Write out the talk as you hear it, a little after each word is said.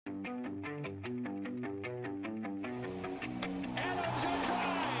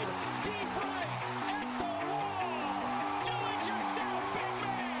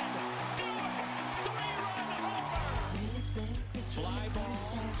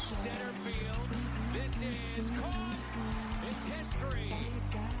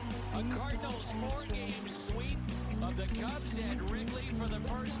Cardinals' four-game sweep of the Cubs at Wrigley for the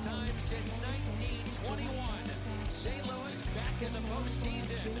first time since 1921. St. Louis back in the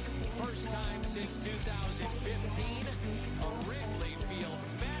postseason. First time since 2015. A Wrigley Field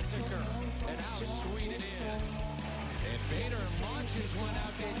massacre. And how sweet it is. And Bader launches one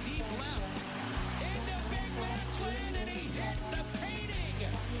out to deep left. Into big left land, and he hit the painting.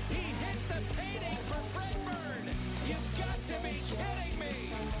 He hit the painting for Fred Bird. You've got to be kidding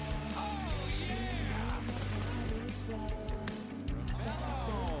me. Oh, yeah.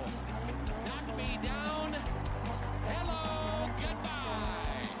 Hello. Knock me down. Hello.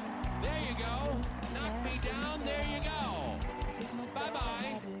 Goodbye. There you go. Knock me down. There you go.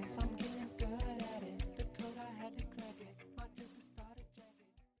 Bye-bye.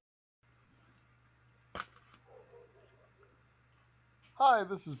 Hi,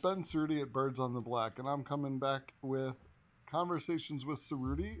 this is Ben Cerruti at Birds on the Black, and I'm coming back with Conversations with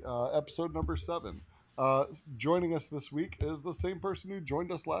Cerruti, episode number 7. Joining us this week is the same person who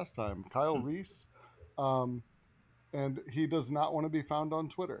joined us last time, Kyle Reese, and he does not want to be found on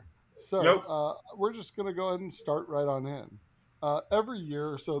Twitter. So Nope. We're just going to go ahead and start right on in. Every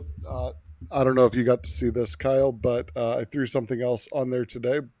year, so I don't know if you got to see this, Kyle, but I threw something else on there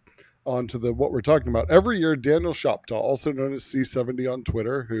today onto what we're talking about. Every year, Daniel Shoptaw, also known as C70 on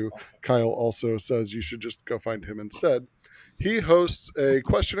Twitter, who Kyle also says you should just go find him instead, he hosts a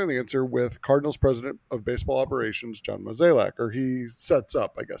question and answer with Cardinals president of baseball operations, John Mozeliak, or he sets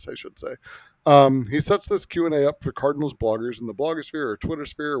up, I guess I should say. He sets this Q&A up for Cardinals bloggers in the blogosphere or Twitter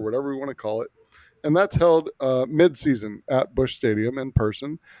sphere or whatever we want to call it. And that's held mid-season at Busch Stadium in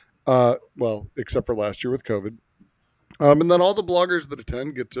person, well, except for last year with COVID. And then all the bloggers that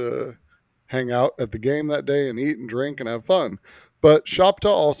attend get to hang out at the game that day and eat and drink and have fun. But Shoptaw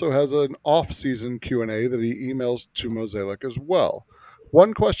also has an off-season Q&A that he emails to Mozeliak as well.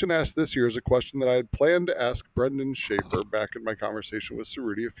 One question asked this year is a question that I had planned to ask Brendan Schaefer back in my conversation with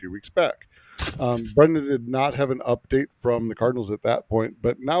Cerruti a few weeks back. Brendan did not have an update from the Cardinals at that point,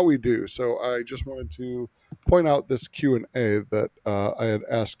 but now we do. So I just wanted to point out this Q&A that I had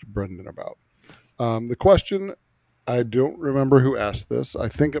asked Brendan about. The question, I don't remember who asked this. I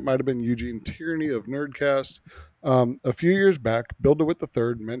think it might have been Eugene Tierney of Nerdcast. A few years back, Bill DeWitt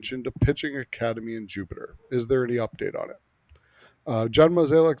III mentioned a pitching academy in Jupiter. Is there any update on it? John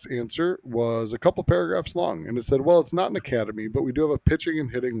Mozeliak's answer was a couple paragraphs long, and it said, well, it's not an academy, but we do have a pitching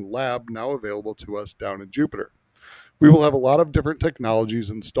and hitting lab now available to us down in Jupiter. We will have a lot of different technologies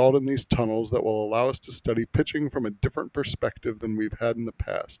installed in these tunnels that will allow us to study pitching from a different perspective than we've had in the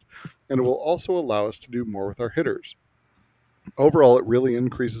past, and it will also allow us to do more with our hitters. Overall, it really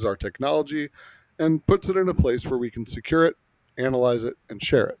increases our technology and puts it in a place where we can secure it, analyze it, and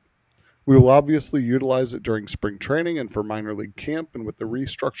share it. We will obviously utilize it during spring training and for minor league camp, and with the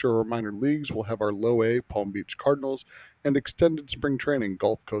restructure of our minor leagues, we'll have our low A Palm Beach Cardinals and extended spring training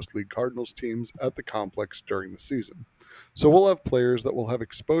Gulf Coast League Cardinals teams at the complex during the season. So we'll have players that will have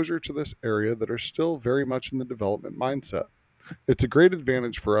exposure to this area that are still very much in the development mindset. It's a great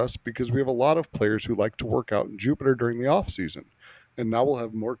advantage for us because we have a lot of players who like to work out in Jupiter during the off season, and now we'll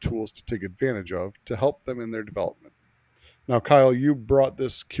have more tools to take advantage of to help them in their development. Now, Kyle, you brought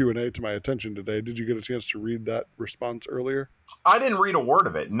this Q&A to my attention today. Did you get a chance to read that response earlier? I didn't read a word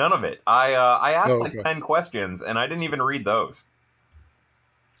of it. None of it. I asked like 10 questions, and I didn't even read those.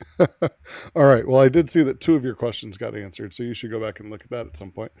 All right. Well, I did see that 2 of your questions got answered, so you should go back and look at that at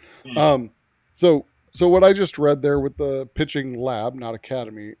some point. So what I just read there with the pitching lab, not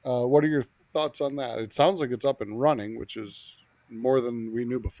academy, what are your thoughts on that? It sounds like it's up and running, which is more than we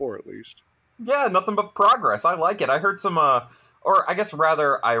knew before, at least. Yeah, nothing but progress. I like it. I heard some, or I guess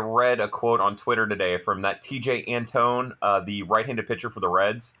rather, I read a quote on Twitter today from that TJ Antone, the right-handed pitcher for the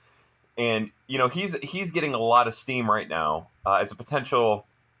Reds, and he's getting a lot of steam right now as a potential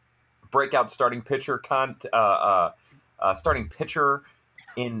breakout starting pitcher, starting pitcher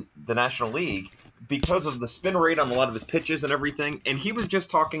in the National League because of the spin rate on a lot of his pitches and everything. And he was just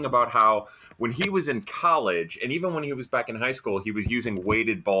talking about how when he was in college and even when he was back in high school, he was using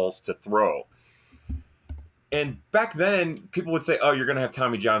weighted balls to throw. And back then, people would say, oh, you're going to have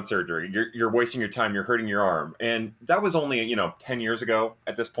Tommy John surgery. You're wasting your time. You're hurting your arm. And that was only, 10 years ago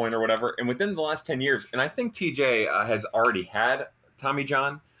at this point or whatever. And within the last 10 years, and I think TJ has already had Tommy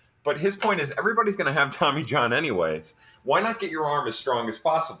John, but his point is everybody's going to have Tommy John anyways. Why not get your arm as strong as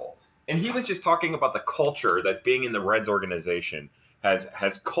possible? And he was just talking about the culture that being in the Reds organization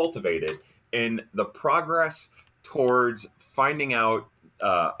has cultivated in the progress towards finding out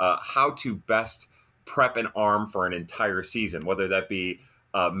how to best prep an arm for an entire season, whether that be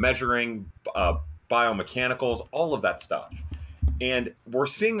measuring biomechanicals, all of that stuff. And we're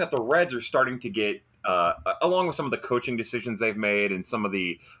seeing that the Reds are starting to get, along with some of the coaching decisions they've made and some of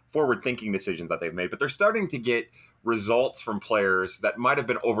the forward-thinking decisions that they've made, but they're starting to get results from players that might have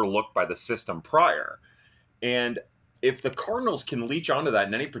been overlooked by the system prior. And if the Cardinals can leech onto that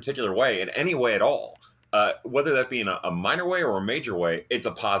in any particular way, in any way at all, whether that be in a minor way or a major way, it's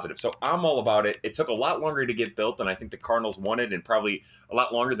a positive. So I'm all about it. It took a lot longer to get built than I think the Cardinals wanted, and probably a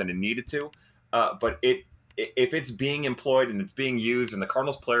lot longer than it needed to. But if it's being employed and it's being used, and the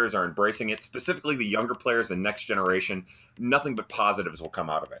Cardinals players are embracing it, specifically the younger players, the next generation, nothing but positives will come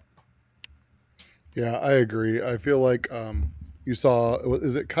out of it. Yeah, I agree. I feel like you saw,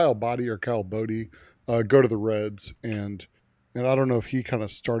 is it Kyle Boddy or Kyle Bodie go to the Reds, and I don't know if he kind of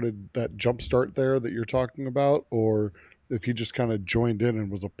started that jump start there that you're talking about, or if he just kind of joined in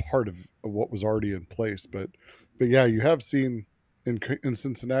and was a part of what was already in place. But yeah, you have seen in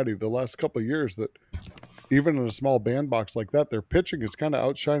Cincinnati the last couple of years that even in a small bandbox like that, their pitching is kind of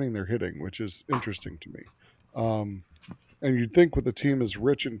outshining their hitting, which is interesting to me. And you'd think with a team as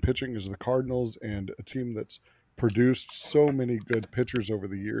rich in pitching as the Cardinals and a team that's produced so many good pitchers over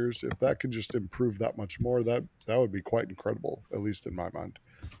the years, if that could just improve that much more, that would be quite incredible, at least in my mind.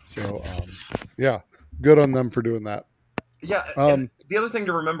 So, yeah, good on them for doing that. Yeah, and the other thing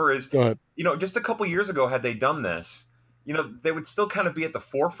to remember is, Go ahead. just a couple years ago, had they done this, they would still kind of be at the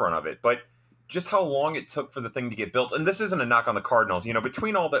forefront of it. But just how long it took for the thing to get built, and this isn't a knock on the Cardinals,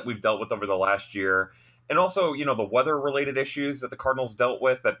 between all that we've dealt with over the last year, and also, the weather-related issues that the Cardinals dealt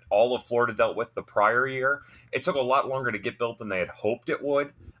with, that all of Florida dealt with the prior year, it took a lot longer to get built than they had hoped it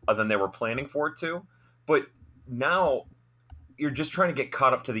would, than they were planning for it to. But now you're just trying to get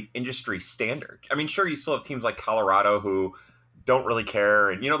caught up to the industry standard. I mean, sure, you still have teams like Colorado who don't really care,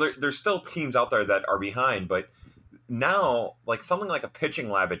 and there's still teams out there that are behind, but now, like something like a pitching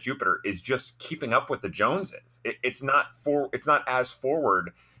lab at Jupiter is just keeping up with the Joneses. It's not as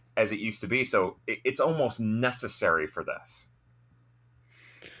forward as it used to be, so it's almost necessary for this.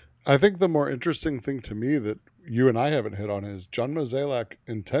 I think the more interesting thing to me that you and I haven't hit on is John Mozeliak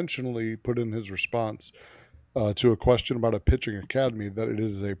intentionally put in his response to a question about a pitching academy that it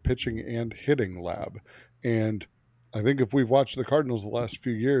is a pitching and hitting lab. And I think if we've watched the Cardinals the last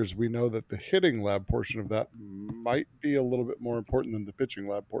few years, we know that the hitting lab portion of that might be a little bit more important than the pitching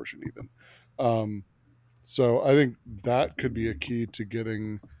lab portion even. So I think that could be a key to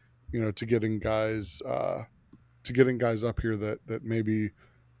getting, to getting guys up here that maybe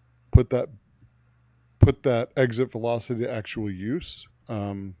put that exit velocity to actual use.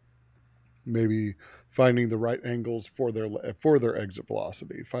 Maybe finding the right angles for their exit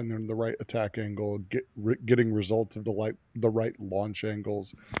velocity, finding the right attack angle, getting results of the right launch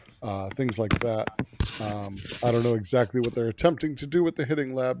angles, things like that. I don't know exactly what they're attempting to do with the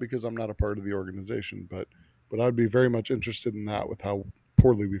hitting lab because I'm not a part of the organization, but I'd be very much interested in that with how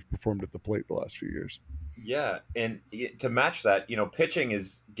poorly we've performed at the plate the last few years. Yeah, and to match that, pitching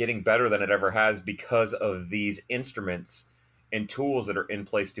is getting better than it ever has because of these instruments and tools that are in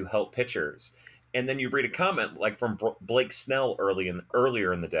place to help pitchers. And then you read a comment like from Blake Snell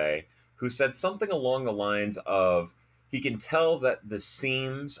earlier in the day, who said something along the lines of, he can tell that the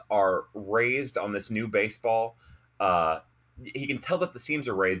seams are raised on this new baseball. He can tell that the seams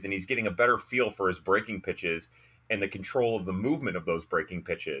are raised, and he's getting a better feel for his breaking pitches and the control of the movement of those breaking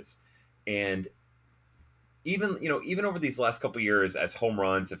pitches. And even over these last couple of years, as home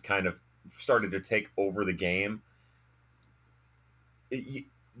runs have kind of started to take over the game,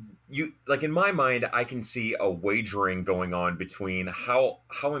 you like, in my mind, I can see a wagering going on between how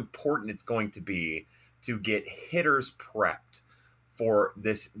important it's going to be to get hitters prepped for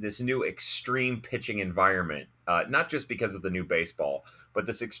this new extreme pitching environment, not just because of the new baseball, but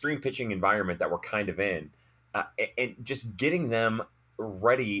this extreme pitching environment that we're kind of in, and just getting them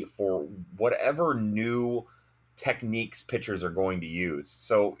ready for whatever new techniques pitchers are going to use.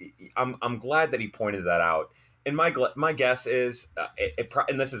 So I'm glad that he pointed that out. And my guess is,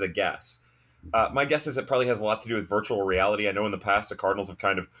 and this is a guess, my guess is it probably has a lot to do with virtual reality. I know in the past the Cardinals have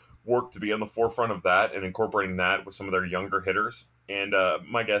kind of worked to be on the forefront of that and incorporating that with some of their younger hitters. And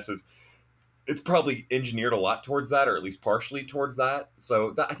my guess is it's probably engineered a lot towards that, or at least partially towards that.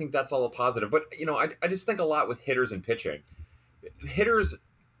 So I think that's all a positive. But, I just think a lot with hitters and pitching. Hitters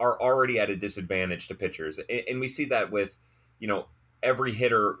are already at a disadvantage to pitchers. And we see that with, every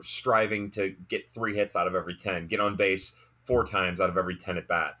hitter striving to get 3 hits out of every 10, get on base 4 times out of every 10 at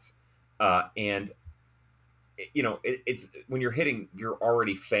bats. And it's when you're hitting, you're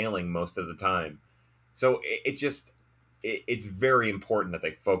already failing most of the time. So it's very important that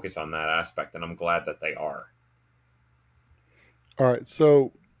they focus on that aspect, and I'm glad that they are. All right.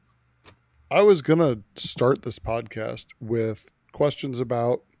 So I was going to start this podcast with questions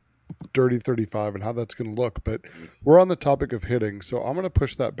about Dirty 35 and how that's going to look, but we're on the topic of hitting, so I'm going to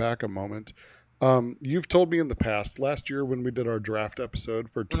push that back a moment. You've told me in the past, last year when we did our draft episode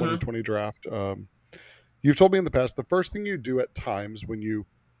for 2020 draft, you've told me in the past the first thing you do at times when you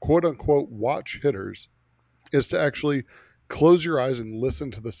quote unquote watch hitters is to actually close your eyes and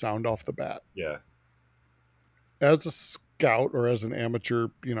listen to the sound off the bat. Yeah. As a scout or as an amateur,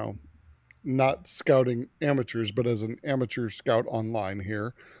 not scouting amateurs, but as an amateur scout online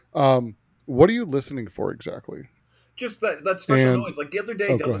here, what are you listening for exactly? Just that special noise. Like the other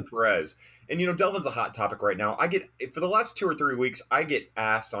day, Delvin Perez. And, Delvin's a hot topic right now. For the last 2 or 3 weeks, I get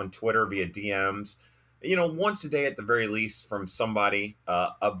asked on Twitter via DMs, once a day at the very least from somebody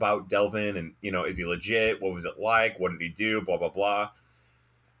about Delvin and, is he legit? What was it like? What did he do? Blah, blah, blah.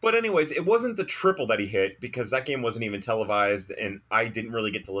 But anyways, it wasn't the triple that he hit because that game wasn't even televised and I didn't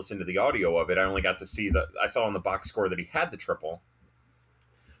really get to listen to the audio of it. I only got to see I saw on the box score that he had the triple.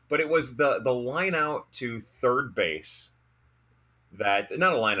 But it was the line out to third base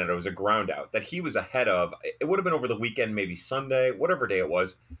not a line out, it was a ground out that he was ahead of. It would have been over the weekend, maybe Sunday, whatever day it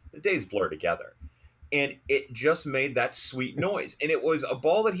was. The days blur together. And it just made that sweet noise. And it was a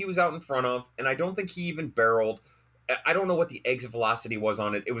ball that he was out in front of, and I don't think he even barreled. I don't know what the exit velocity was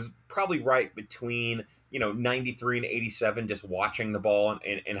on it. It was probably right between, 93 and 87, just watching the ball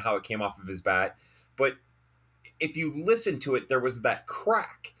and how it came off of his bat. But if you listen to it, there was that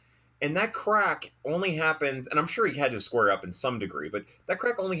crack. And that crack only happens, and I'm sure he had to square up in some degree, but that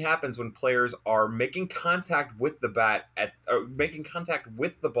crack only happens when players are making contact with the bat or making contact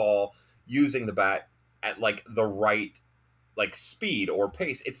with the ball using the bat at like the right speed or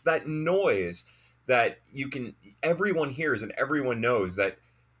pace. It's that noise that everyone hears and everyone knows that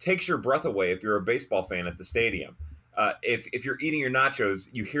takes your breath away if you're a baseball fan at the stadium. If you're eating your nachos,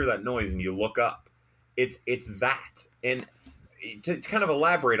 you hear that noise and you look up. It's that. And to kind of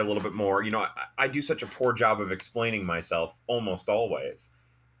elaborate a little bit more, I do such a poor job of explaining myself almost always.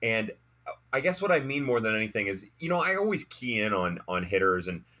 And I guess what I mean more than anything is, I always key in on hitters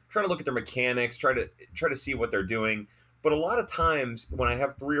and try to look at their mechanics, try to see what they're doing. But a lot of times when I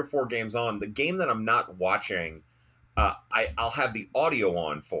have 3 or 4 games on, the game that I'm not watching, I'll have the audio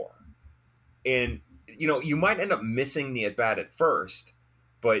on for. And, you might end up missing the at-bat at first,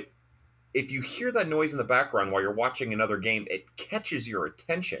 but if you hear that noise in the background while you're watching another game, it catches your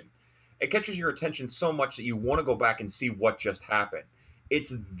attention. It catches your attention so much that you want to go back and see what just happened.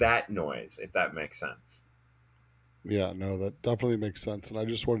 It's that noise, if that makes sense. Yeah, no, that definitely makes sense. And I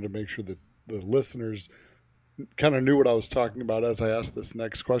just wanted to make sure that the listeners kind of knew what I was talking about as I asked this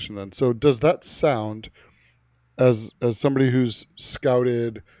next question then. So does that sound, as somebody who's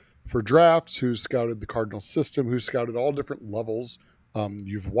scouted for drafts, who's scouted the Cardinal system, who's scouted all different levels,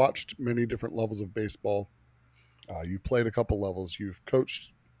 you've watched many different levels of baseball. You played a couple levels. You've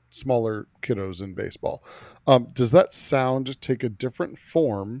coached smaller kiddos in baseball. Does that sound take a different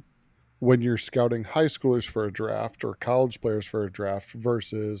form when you're scouting high schoolers for a draft or college players for a draft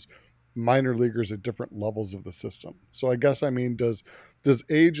versus minor leaguers at different levels of the system? So I guess, does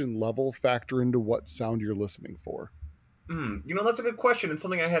age and level factor into what sound you're listening for? That's a good question and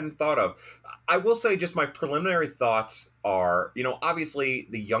something I hadn't thought of. I will say just my preliminary thoughts are, obviously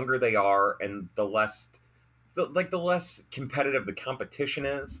the younger they are and the less competitive the competition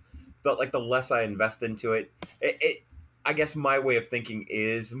is, the less I invest into it. I guess my way of thinking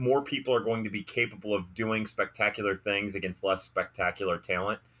is more people are going to be capable of doing spectacular things against less spectacular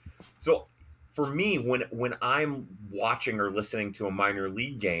talent. So for me, when I'm watching or listening to a minor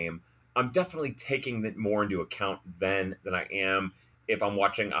league game, I'm definitely taking that more into account than I am if I'm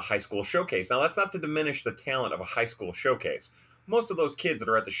watching a high school showcase. Now, that's not to diminish the talent of a high school showcase. Most of those kids that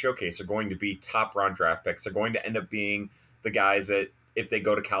are at the showcase are going to be top round draft picks. They're going to end up being the guys that, if they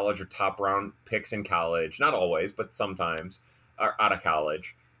go to college, are top round picks in college. Not always, but sometimes are out of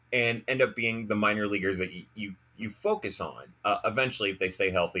college and end up being the minor leaguers that you focus on eventually if they stay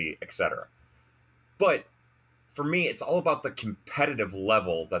healthy, etc. But for me, it's all about the competitive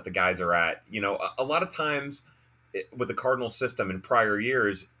level that the guys are at. A lot of times with the Cardinal system in prior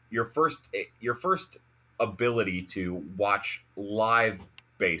years, your first ability to watch live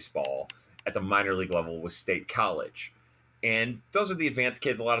baseball at the minor league level was State College. And those are the advanced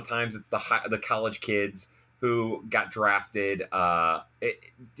kids. A lot of times it's the college kids who got drafted,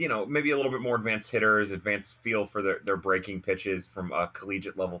 maybe a little bit more advanced hitters, advanced feel for their breaking pitches from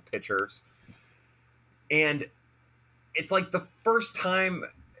collegiate level pitchers. And it's like the first time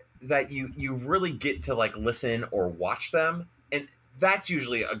that you really get to listen or watch them. And that's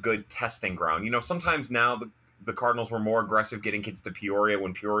usually a good testing ground. Sometimes now the Cardinals were more aggressive getting kids to Peoria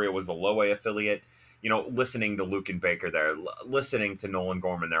when Peoria was a low A affiliate. listening to Luke and Baker there, listening to Nolan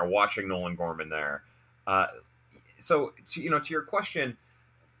Gorman there, watching Nolan Gorman there. So to your question,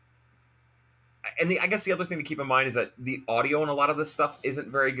 and I guess the other thing to keep in mind is that the audio in a lot of this stuff isn't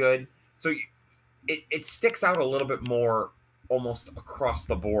very good. So it sticks out a little bit more almost across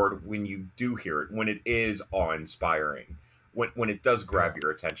the board when you do hear it, when it is awe-inspiring, when it does grab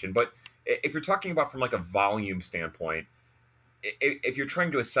your attention. But if you're talking about from like a volume standpoint, if you're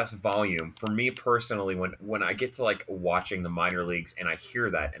trying to assess volume, for me personally, when I get to like watching the minor leagues and I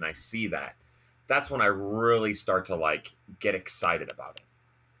hear that and I see that, that's when I really start to like get excited about it.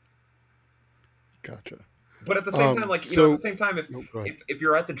 Gotcha. But at the same time, like, at the same time, if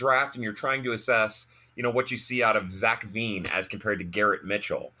you're at the draft and you're trying to assess, what you see out of Zach Veen as compared to Garrett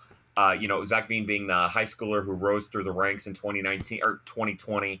Mitchell, Zach Veen being the high schooler who rose through the ranks in 2019 or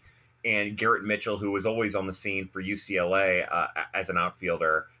 2020, and Garrett Mitchell, who was always on the scene for UCLA as an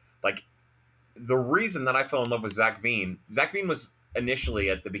outfielder. Like, the reason that I fell in love with Zach Veen was initially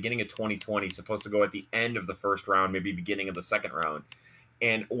at the beginning of 2020 supposed to go at the end of the first round, maybe beginning of the second round.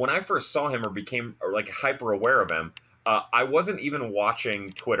 And when I first saw him or became like hyper aware of him, I wasn't even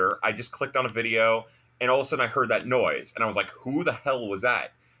watching Twitter. I just clicked on a video, and all of a sudden I heard that noise, and I was like, "Who the hell was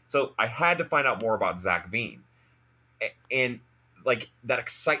that?" So I had to find out more about Zach Veen, and like that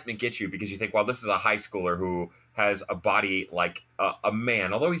excitement gets you because you think, "Well, this is a high schooler who has a body like a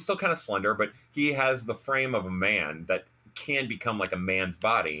man, although he's still kind of slender, but he has the frame of a man that can become like a man's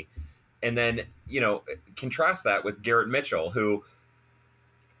body." And then contrast that with Garrett Mitchell, who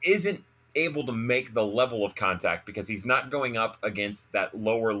isn't able to make the level of contact because he's not going up against that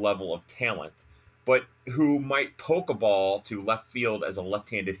lower level of talent, but who might poke a ball to left field as a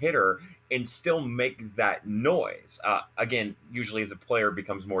left-handed hitter and still make that noise. Again, usually as a player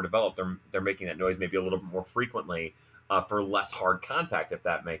becomes more developed, they're making that noise maybe a little bit more frequently for less hard contact, if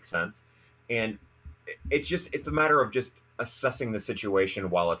that makes sense. And it's a matter of just assessing the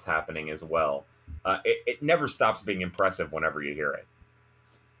situation while it's happening as well. It never stops being impressive whenever you hear it.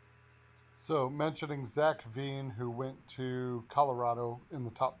 So mentioning Zach Veen, who went to Colorado in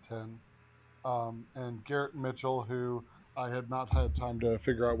the top 10, and Garrett Mitchell, who I had not had time to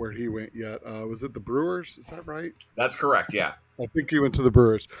figure out where he went yet. Was it the Brewers? Is that right? That's correct, yeah. I think he went to the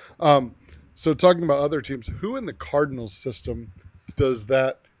Brewers. So talking about other teams, who in the Cardinals system does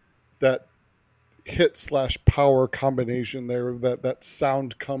that hit/power combination there, that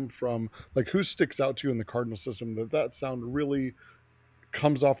sound come from? Like, who sticks out to you in the Cardinals system that sound really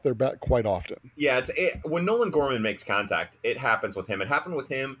comes off their bat quite often? Yeah, when Nolan Gorman makes contact, it happens with him. It happened with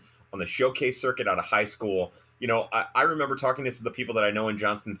him on the showcase circuit out of high school. I remember talking to the people that I know in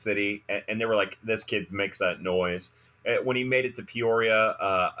Johnson City, and they were like, "This kid makes that noise." When he made it to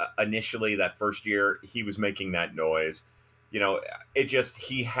Peoria initially that first year, he was making that noise.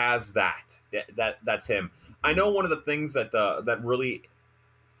 He has that's him. I know one of the things that really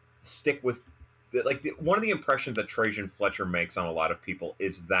stick with, one of the impressions that Trajan Fletcher makes on a lot of people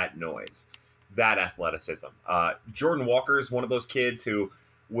is that noise, that athleticism. Jordan Walker is one of those kids who,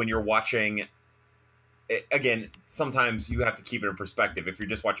 when you're watching, again, sometimes you have to keep it in perspective. If you're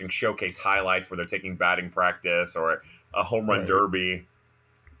just watching showcase highlights where they're taking batting practice or a home run derby,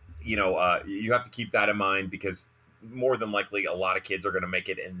 you have to keep that in mind because more than likely a lot of kids are going to make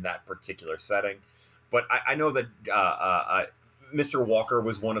it in that particular setting. But I know that Mr. Walker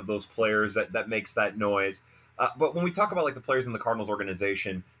was one of those players that makes that noise. But when we talk about like the players in the Cardinals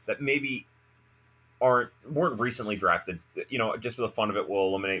organization that maybe weren't recently drafted, just for the fun of it, we'll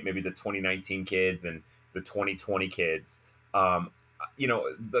eliminate maybe the 2019 kids and the 2020 kids.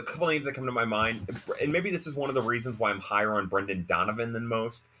 The couple names that come to my mind, and maybe this is one of the reasons why I'm higher on Brendan Donovan than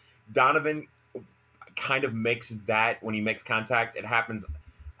most. Donovan kind of makes that when he makes contact, it happens,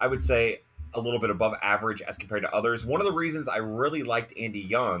 I would say, a little bit above average as compared to others. One of the reasons I really liked Andy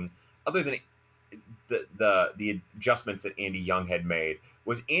Young, other than the adjustments that Andy Young had made,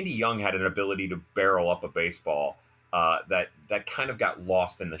 was Andy Young had an ability to barrel up a baseball that kind of got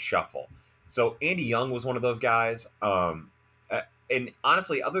lost in the shuffle. So Andy Young was one of those guys. And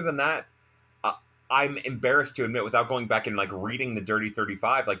honestly, other than that, I'm embarrassed to admit, without going back and like reading the Dirty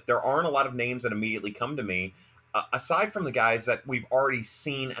 35, like there aren't a lot of names that immediately come to me. Aside from the guys that we've already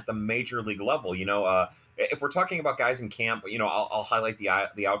seen at the major league level. If we're talking about guys in camp, I'll highlight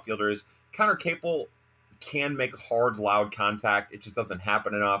the outfielders. Connor Capel can make hard, loud contact. It just doesn't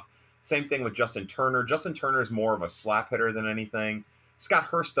happen enough. Same thing with Justin Turner. Justin Turner is more of a slap hitter than anything. Scott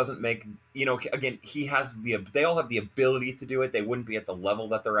Hurst doesn't make, again, they all have the ability to do it. They wouldn't be at the level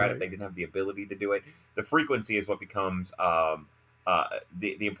that they're at if they didn't have the ability to do it. The frequency is what becomes the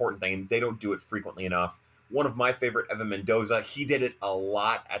important thing, and they don't do it frequently enough. One of my favorite, Evan Mendoza. He did it a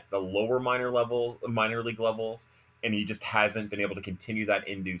lot at the lower minor league levels, and he just hasn't been able to continue that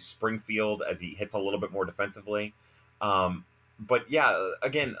into Springfield as he hits a little bit more defensively. But yeah,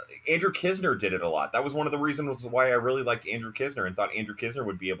 again, Andrew Kisner did it a lot. That was one of the reasons why I really liked Andrew Kisner and thought Andrew Kisner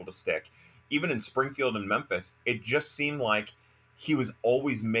would be able to stick. Even in Springfield and Memphis, it just seemed like he was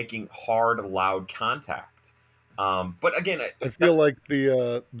always making hard, loud contact. But again, I feel like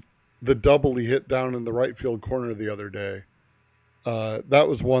the double he hit down in the right field corner the other day, that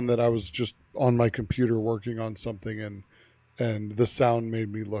was one that I was just on my computer working on something, and the sound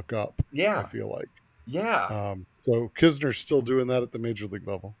made me look up. yeah, I feel like. yeah, So Kisner's still doing that at the major league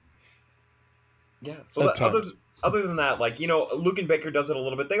level yeah. So at that, times. other than that, like Luke and Baker does it a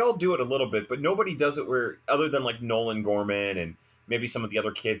little bit. They all do it a little bit, but nobody does it where other than like Nolan Gorman and maybe some of the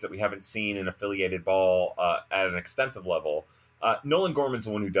other kids that we haven't seen in affiliated ball at an extensive level. Nolan Gorman's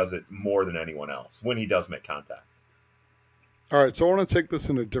the one who does it more than anyone else when he does make contact. All right, so I want to take this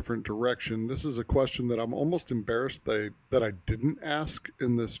in a different direction. This is a question that I'm almost embarrassed that I didn't ask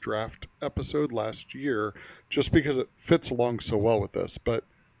in this draft episode last year, just because it fits along so well with this. But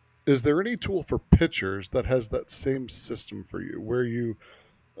is there any tool for pitchers that has that same system for you, where you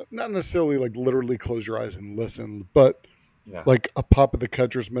not necessarily like literally close your eyes and listen, but Yeah. like a pop of the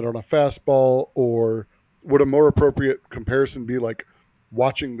catcher's mitt on a fastball, or would a more appropriate comparison be like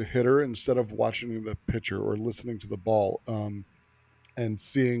watching the hitter instead of watching the pitcher or listening to the ball, and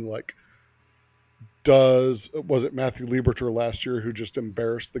seeing like was it Matthew Lieberter last year who just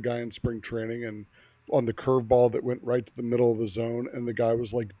embarrassed the guy in spring training and on the curveball that went right to the middle of the zone and the guy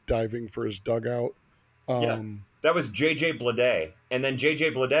was like diving for his dugout. Yeah, Um, that was JJ Bleday, and then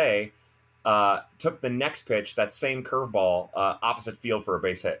JJ Bleday took the next pitch, that same curveball, opposite field for a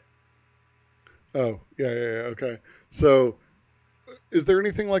base hit. oh okay. So is there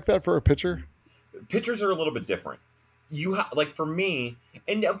anything like that for a pitcher? Pitchers are a little bit different. Like for me,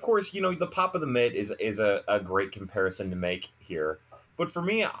 and of course, the pop of the mitt is a great comparison to make here. But for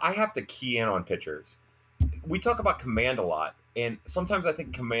me, I have to key in on pitchers. We talk about command a lot, and sometimes I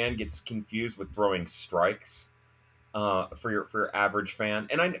think command gets confused with throwing strikes. For your average fan.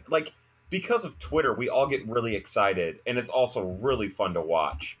 And I like because of Twitter, we all get really excited, and it's also really fun to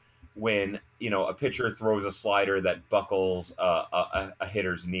watch when a pitcher throws a slider that buckles a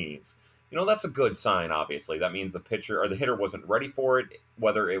hitter's knees. That's a good sign. Obviously, that means the pitcher or the hitter wasn't ready for it.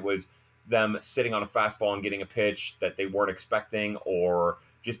 Whether it was them sitting on a fastball and getting a pitch that they weren't expecting, or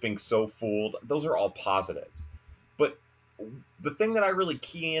just being so fooled, those are all positives. But the thing that I really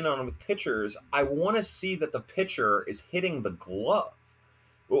key in on with pitchers, I want to see that the pitcher is hitting the glove.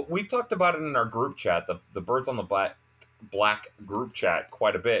 Well, we've talked about it in our group chat, the Birds on the Black group chat,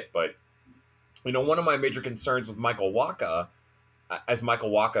 quite a bit. But one of my major concerns with Michael Wacha, as Michael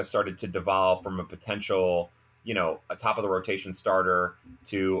Wacha started to devolve from a potential, a top of the rotation starter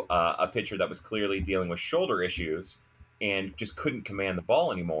to a pitcher that was clearly dealing with shoulder issues and just couldn't command the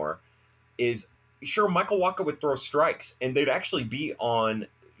ball anymore, is sure, Michael Wacha would throw strikes, and they'd actually be on,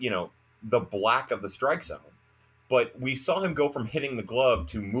 the black of the strike zone. But we saw him go from hitting the glove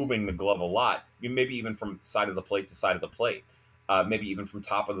to moving the glove a lot, maybe even from side of the plate to side of the plate, maybe even from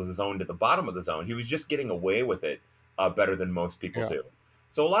top of the zone to the bottom of the zone. He was just getting away with it better than most people do.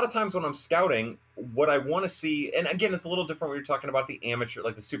 So a lot of times when I'm scouting, what I want to see, and again, it's a little different when you're talking about the amateur,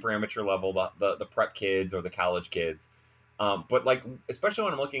 like the super amateur level, the prep kids or the college kids. But like, especially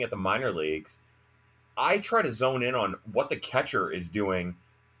when I'm looking at the minor leagues, I try to zone in on what the catcher is doing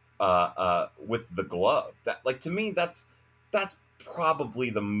with the glove. That, like, to me, that's probably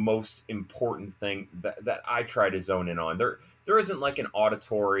the most important thing that I try to zone in on. There isn't like an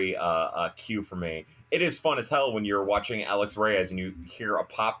auditory cue for me. It is fun as hell when you're watching Alex Reyes and you hear a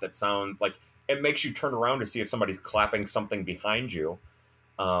pop that sounds like it makes you turn around to see if somebody's clapping something behind you.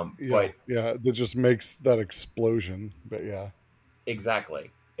 But that just makes that explosion. But yeah, exactly.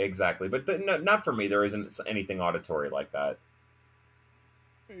 But not for me. There isn't anything auditory like that.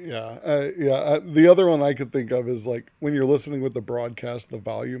 The other one I could think of is like when you're listening with the broadcast, the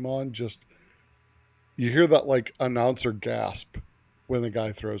volume on, just you hear that like announcer gasp when the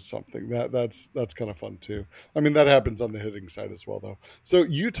guy throws something. That's kind of fun too. I mean, that happens on the hitting side as well, though. So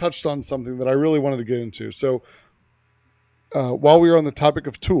you touched on something that I really wanted to get into. So while we were on the topic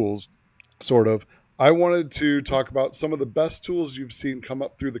of tools, sort of, I wanted to talk about some of the best tools you've seen come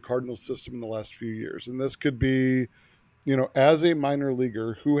up through the Cardinals system in the last few years. And this could be, as a minor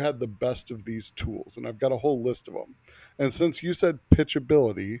leaguer, who had the best of these tools? And I've got a whole list of them. And since you said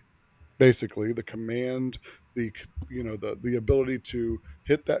pitchability, basically the command, the ability to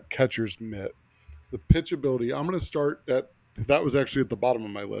hit that catcher's mitt, the pitchability, I'm going to start at, that was actually at the bottom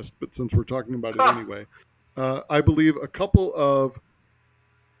of my list, but since we're talking about it anyway, I believe uh,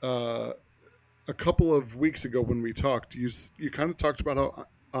 a couple of weeks ago when we talked, you kind of talked about how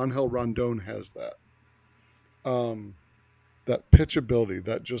Angel Rondon has um, that pitchability,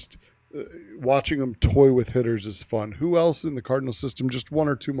 that just watching him toy with hitters is fun. Who else in the Cardinal system? Just one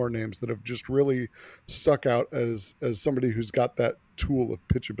or two more names that have just really stuck out as somebody who's got that tool of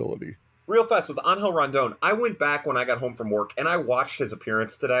pitchability. Real fast with Angel Rondon, I went back when I got home from work and I watched his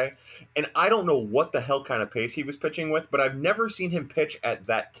appearance today, and I don't know what the hell kind of pace he was pitching with, but I've never seen him pitch at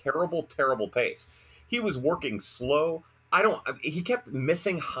that terrible, terrible pace. He was working slow. He kept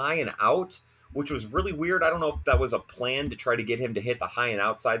missing high and out, which was really weird. I don't know if that was a plan to try to get him to hit the high and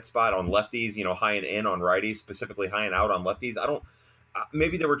outside spot on lefties, high and in on righties, specifically high and out on lefties. I don't,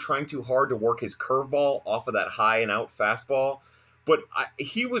 maybe they were trying too hard to work his curveball off of that high and out fastball. But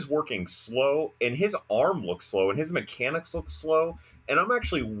he was working slow, and his arm looked slow, and his mechanics looked slow, and I'm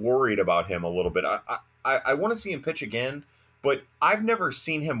actually worried about him a little bit. I want to see him pitch again, but I've never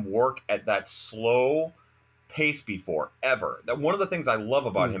seen him work at that slow pace before, ever. One of the things I love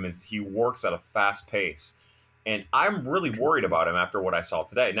about him is he works at a fast pace, and I'm really worried about him after what I saw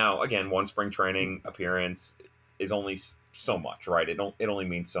today. Now, again, one spring training appearance is only so much, right? It only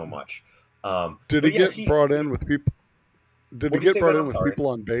means so much. Did he get brought in with people? Did he What'd you get say, brought Ben? in I'm with sorry. people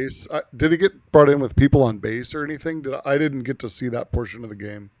on base? Did he get brought in with people on base or anything? I didn't get to see that portion of the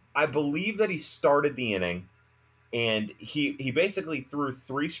game. I believe that he started the inning, and he basically threw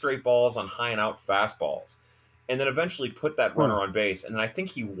 3 straight balls on high and out fastballs, and then eventually put that runner on base. And then I think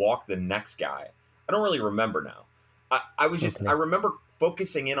he walked the next guy. I don't really remember now. I remember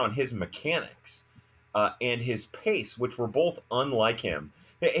focusing in on his mechanics and his pace, which were both unlike him.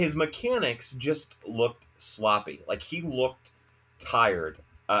 His mechanics just looked sloppy, like he looked tired,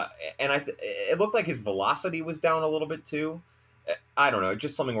 and it looked like his velocity was down a little bit too. I don't know,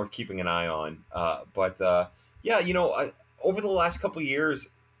 just something worth keeping an eye on. Yeah, over the last couple of years,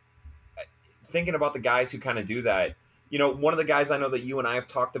 thinking about the guys who kind of do that, one of the guys I know that you and I have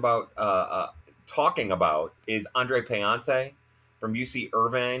talking about is Andre Payante from UC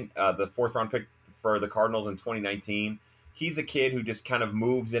Irvine, the 4th round pick for the Cardinals in 2019. He's a kid who just kind of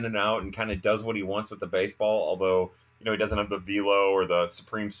moves in and out and kind of does what he wants with the baseball, although he doesn't have the velo or the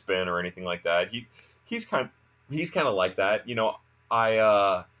supreme spin or anything like that. He's kind of like that.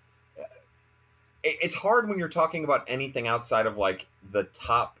 I it's hard when you're talking about anything outside of like the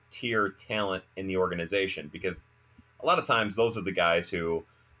top tier talent in the organization, because a lot of times those are the guys who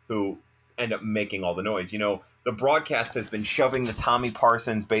end up making all the noise. The broadcast has been shoving the Tommy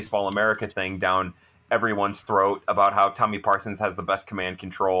Parsons Baseball America thing down everyone's throat about how Tommy Parsons has the best command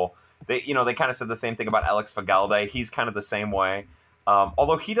control. They kind of said the same thing about Alex Fagalde. He's kind of the same way.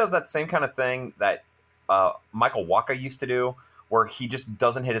 Although he does that same kind of thing that Michael Wacha used to do, where he just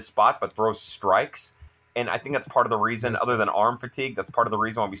doesn't hit his spot but throws strikes. And I think that's part of the reason, other than arm fatigue, that's part of the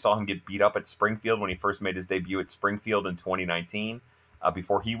reason why we saw him get beat up at Springfield when he first made his debut at Springfield in 2019,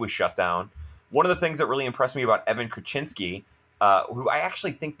 before he was shut down. One of the things that really impressed me about Evan Krasinski, who I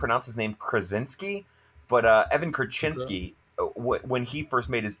actually think pronounced his name Krasinski, but Evan Krasinski, when he first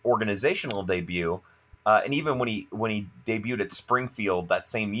made his organizational debut, and even when he debuted at Springfield that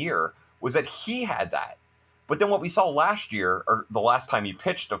same year, was that he had that. But then what we saw last year, or the last time he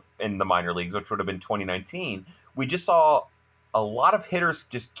pitched in the minor leagues, which would have been 2019, we just saw a lot of hitters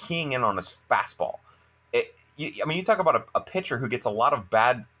just keying in on his fastball. You talk about a pitcher who gets a lot of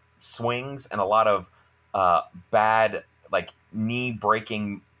bad swings and a lot of bad, like, knee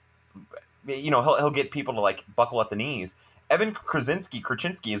breaking. He'll get people to like buckle at the knees. Evan Krasinski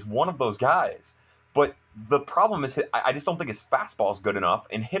is one of those guys. But the problem is, I just don't think his fastball is good enough,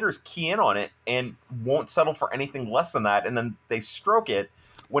 and hitters key in on it and won't settle for anything less than that, and then they stroke it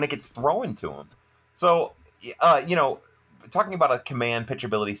when it gets thrown to them. So, talking about a command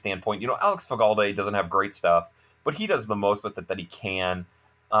pitchability standpoint, Alex Fagalde doesn't have great stuff, but he does the most with it that he can.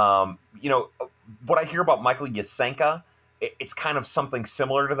 What I hear about Michael Yasenka, it's kind of something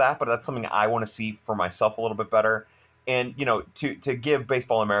similar to that, but that's something I want to see for myself a little bit better. And, to give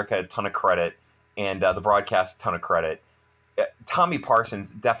Baseball America a ton of credit, and the broadcast a ton of credit, Tommy Parsons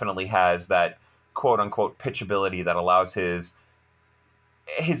definitely has that quote-unquote pitchability that allows his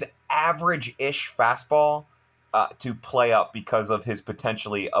average-ish fastball to play up because of his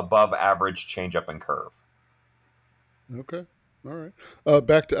potentially above-average changeup and curve. Okay. All right.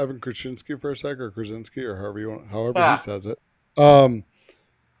 Back to Evan Krasinski for a sec, or Krasinski, or however he says it.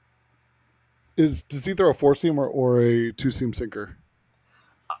 Does he throw a 4-seam or a 2-seam sinker?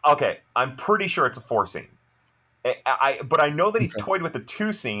 Okay, I'm pretty sure it's a 4-seam. But I know that he's toyed with the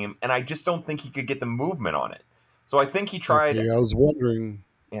 2-seam, and I just don't think he could get the movement on it. So I think he tried. Okay, I was wondering.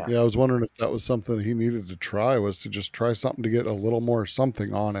 Yeah, I was wondering if that was something he needed to try, was to just try something to get a little more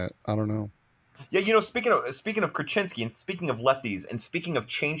something on it. I don't know. Yeah, speaking of Krasinski, and speaking of lefties, and speaking of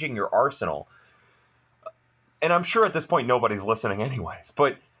changing your arsenal, and I'm sure at this point nobody's listening anyways,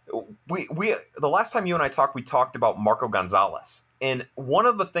 but we the last time you and I talked, we talked about Marco Gonzalez. And one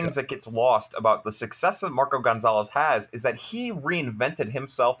of the things that gets lost about the success that Marco Gonzalez has is that he reinvented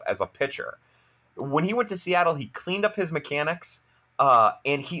himself as a pitcher. When he went to Seattle, he cleaned up his mechanics,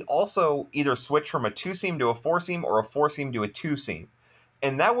 and he also either switched from a two-seam to a four-seam or a four-seam to a two-seam.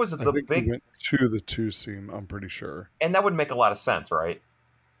 And that was I the think he big, went to the two seam, I'm pretty sure. and that would make a lot of sense, right?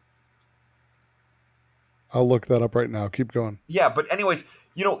 I'll look that up right now. Keep going. Yeah, but anyways,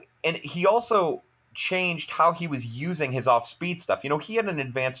 and he also changed how he was using his off-speed stuff. He had an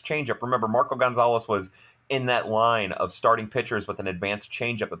advanced changeup. Remember, Marco Gonzalez was in that line of starting pitchers with an advanced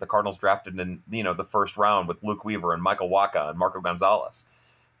changeup that the Cardinals drafted in the first round with Luke Weaver and Michael Wacha and Marco Gonzalez.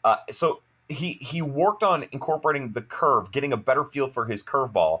 So he worked on incorporating the curve, getting a better feel for his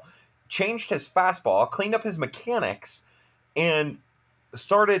curveball, changed his fastball, cleaned up his mechanics, and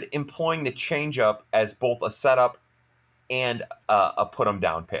started employing the changeup as both a setup and a put him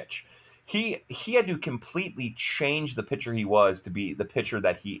down pitch. He had to completely change the pitcher he was to be the pitcher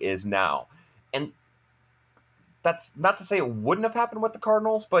that he is now. And that's not to say it wouldn't have happened with the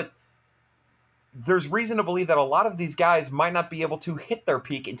Cardinals, but there's reason to believe that a lot of these guys might not be able to hit their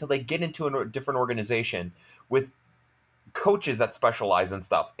peak until they get into a different organization with coaches that specialize in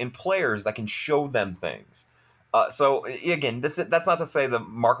stuff and players that can show them things. So again, that's not to say the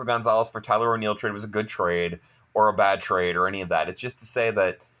Marco Gonzalez for Tyler O'Neill trade was a good trade or a bad trade or any of that. It's just to say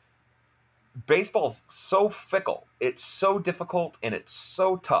that baseball's so fickle, it's so difficult, and it's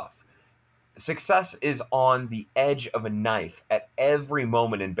so tough. Success is on the edge of a knife at every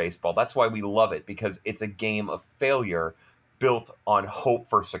moment in baseball. That's why we love it, because it's a game of failure built on hope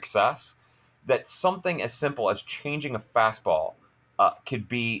for success. That something as simple as changing a fastball could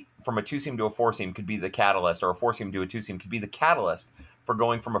be from a two-seam to a four-seam could be the catalyst, or a four-seam to a two-seam could be the catalyst for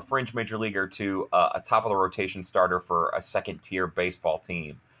going from a fringe major leaguer to a top-of-the-rotation starter for a second-tier baseball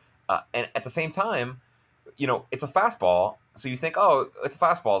team. And at the same time, it's a fastball, so you think, oh, it's a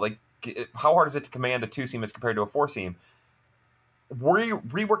fastball. Like, how hard is it to command a two-seam as compared to a four-seam?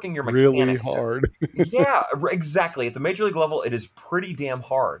 Reworking your mechanics. Really hard. Yeah, exactly. At the major league level, it is pretty damn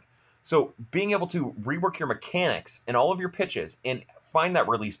hard. So being able to rework your mechanics and all of your pitches and find that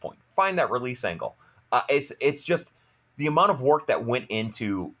release point, find that release angle, it's just the amount of work that went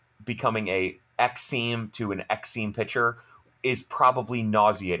into becoming a X seam to an X seam pitcher is probably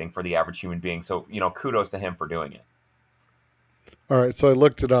nauseating for the average human being. So kudos to him for doing it. All right, so I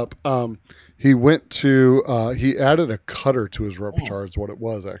looked it up. He went to he added a cutter to his repertoire, is what it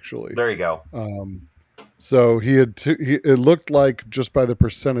was actually. There you go. So he had it looked like, just by the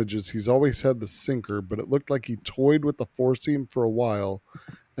percentages, he's always had the sinker, but it looked like he toyed with the four seam for a while,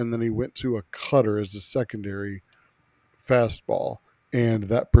 and then he went to a cutter as a secondary fastball, and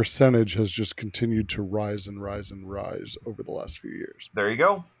that percentage has just continued to rise and rise and rise over the last few years. There you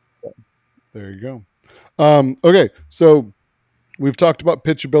go. There you go. Okay, so we've talked about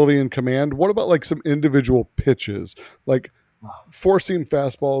pitchability and command. What about like some individual pitches, like four-seam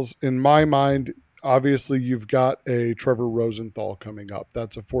fastballs? In my mind, obviously you've got a Trevor Rosenthal coming up.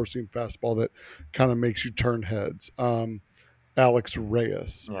 That's a four-seam fastball that kind of makes you turn heads. Alex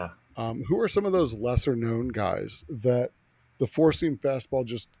Reyes. Yeah. Who are some of those lesser-known guys that the four-seam fastball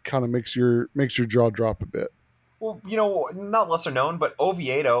just kind of makes your jaw drop a bit? Well, not lesser known, but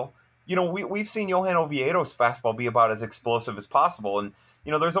Oviedo. We've seen Johan Oviedo's fastball be about as explosive as possible. And,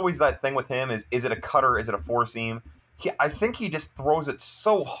 there's always that thing with him is it a cutter? Is it a four seam? I think he just throws it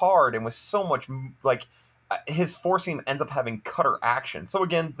so hard and with so much, like, his four seam ends up having cutter action. So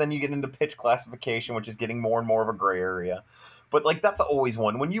again, then you get into pitch classification, which is getting more and more of a gray area. But like, that's always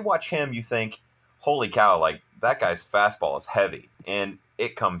one. When you watch him, you think, holy cow, like, that guy's fastball is heavy and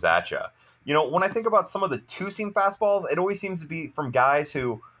it comes at you. When I think about some of the two seam fastballs, it always seems to be from guys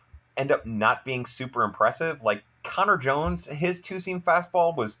who end up not being super impressive. Like Connor Jones, his two-seam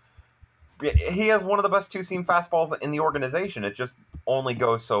fastball he has one of the best two-seam fastballs in the organization. It just only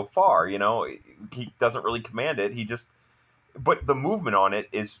goes so far, he doesn't really command it. But the movement on it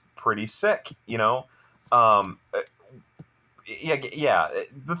is pretty sick, Yeah.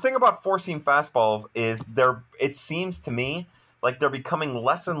 The thing about four-seam fastballs is it seems to me like they're becoming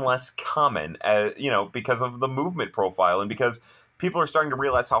less and less common, because of the movement profile and because people are starting to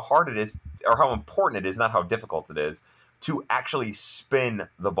realize how hard it is, or how important it is, not how difficult it is, to actually spin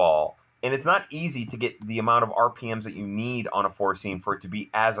the ball. And it's not easy to get the amount of RPMs that you need on a four-seam for it to be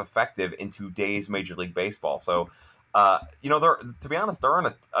as effective in today's Major League Baseball. So There, to be honest, there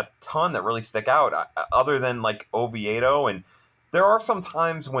aren't a ton that really stick out other than like Oviedo, and there are some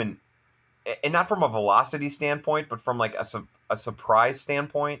times when, and not from a velocity standpoint, but from like a surprise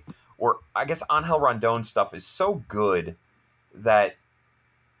standpoint, where I guess Angel Rondon stuff is so good that,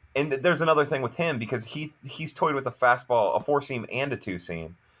 and there's another thing with him because he's toyed with a fastball, a four seam and a two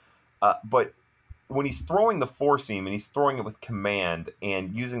seam, but when he's throwing the four seam and he's throwing it with command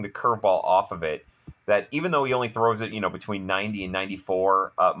and using the curveball off of it, that even though he only throws it, between 90 and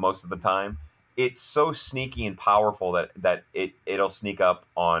 94 most of the time, it's so sneaky and powerful that it'll sneak up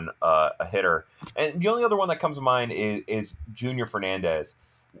on a hitter. And the only other one that comes to mind is Junior Fernandez.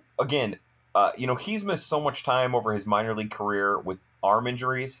 Again, he's missed so much time over his minor league career with arm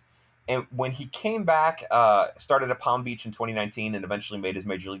injuries. And when he came back, started at Palm Beach in 2019 and eventually made his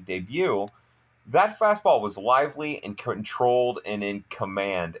major league debut, that fastball was lively and controlled and in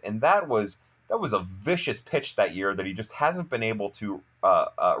command. And that was a vicious pitch that year that he just hasn't been able to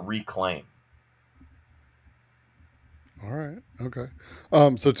reclaim. All right. Okay.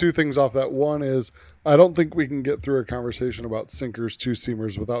 So two things off that. One is I don't think we can get through a conversation about sinkers, two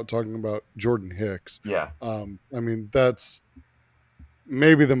seamers without talking about Jordan Hicks. Yeah. I mean, that's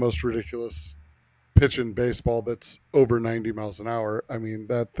maybe the most ridiculous pitch in baseball that's over 90 miles an hour. I mean,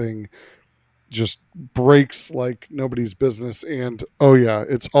 that thing just breaks like nobody's business. And, oh, yeah,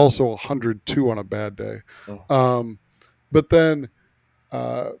 it's also 102 on a bad day. But then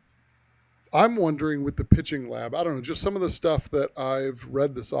I'm wondering with the pitching lab, I don't know, just some of the stuff that I've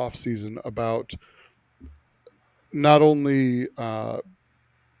read this offseason about not only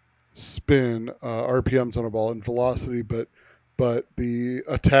spin, RPMs on a ball and velocity, but the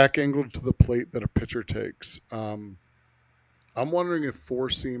attack angle to the plate that a pitcher takes. I'm wondering if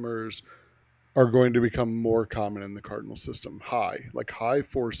four-seamers are going to become more common in the Cardinal system. High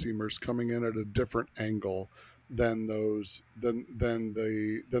four-seamers coming in at a different angle than those than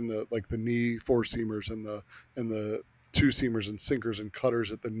the like the knee four-seamers and the two-seamers and sinkers and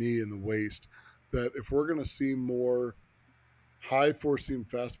cutters at the knee and the waist. That if we're going to see more high four-seam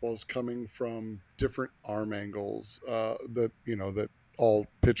fastballs coming from different arm angles that all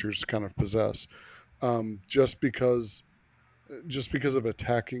pitchers kind of possess, just because of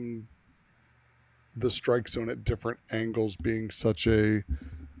attacking the strike zone at different angles being such a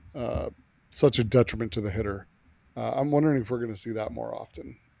detriment to the hitter. I'm wondering if we're going to see that more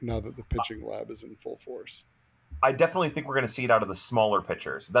often now that the pitching lab is in full force. I definitely think we're going to see it out of the smaller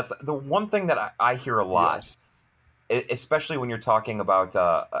pitchers. That's the one thing that I hear a lot, yes. Especially when you're talking about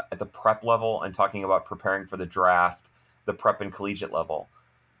at the prep level and talking about preparing for the draft, the prep and collegiate level.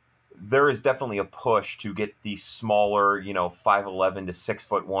 There is definitely a push to get these smaller, 5'11" to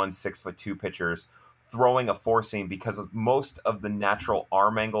 6'1", 6'2" pitchers throwing a four seam because of most of the natural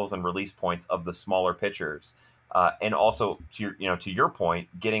arm angles and release points of the smaller pitchers. And also to your point,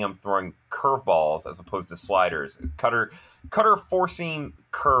 getting them throwing curveballs as opposed to sliders. Cutter four seam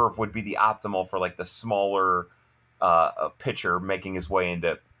curve would be the optimal for like the smaller pitcher making his way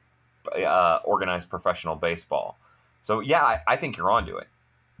into organized professional baseball. So yeah, I think you're onto it.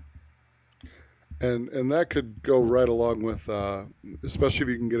 And that could go right along with, especially if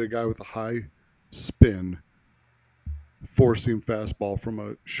you can get a guy with a high spin four-seam fastball from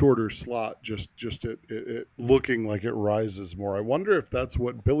a shorter slot, just it looking like it rises more. I wonder if that's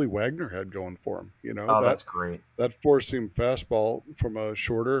what Billy Wagner had going for him. That's great. That four-seam fastball from a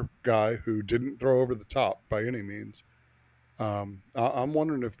shorter guy who didn't throw over the top by any means. I'm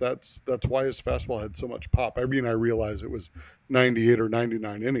wondering if that's why his fastball had so much pop. I mean, I realize it was 98 or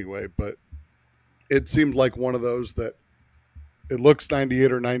 99 anyway, but it seemed like one of those that it looks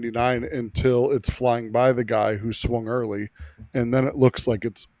 98 or 99 until it's flying by the guy who swung early, and then it looks like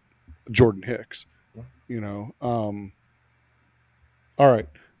it's Jordan Hicks. All right.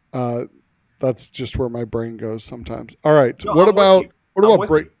 That's just where my brain goes sometimes. All right. No, what about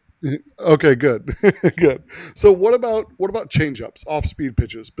break? Okay, good. Good. So what about changeups, off-speed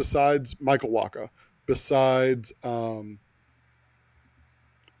pitches besides Michael Wacha, besides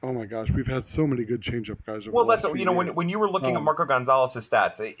oh my gosh, we've had so many good changeup guys over the last few years. When you were looking at Marco Gonzalez's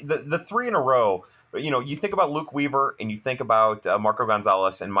stats, the three in a row, you think about Luke Weaver and you think about Marco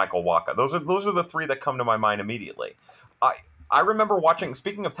Gonzalez and Michael Wacha. Those are the three that come to my mind immediately. I remember watching,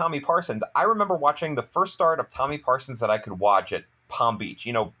 speaking of Tommy Parsons, I remember watching the first start of Tommy Parsons that I could watch at Palm Beach.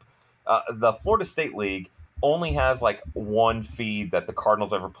 The Florida State League only has like one feed that the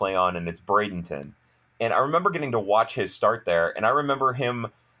Cardinals ever play on, and it's Bradenton. And I remember getting to watch his start there, and I remember him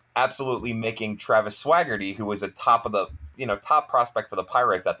absolutely making Travis Swaggerty, who was a top prospect for the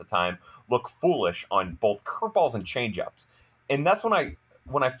Pirates at the time, look foolish on both curveballs and changeups. And that's when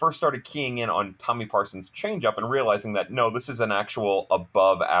when I first started keying in on Tommy Parsons' changeup and realizing that no, this is an actual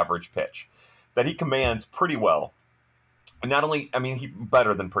above average pitch that he commands pretty well. And not only, I mean, he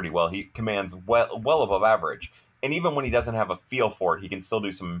better than pretty well. He commands well above average, and even when he doesn't have a feel for it, he can still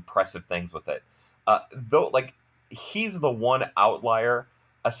do some impressive things with it. Though, like, he's the one outlier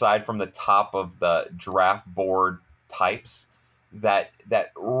aside from the top of the draft board types that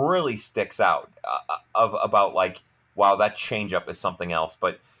really sticks out of about like, wow, that changeup is something else.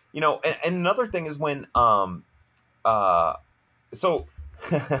 But and another thing is when so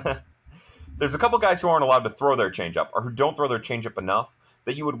there's a couple guys who aren't allowed to throw their changeup or who don't throw their changeup enough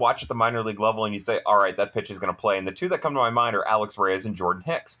that you would watch at the minor league level and you say, all right, that pitch is going to play. And the two that come to my mind are Alex Reyes and Jordan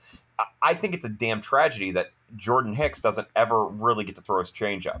Hicks. I think it's a damn tragedy that Jordan Hicks doesn't ever really get to throw his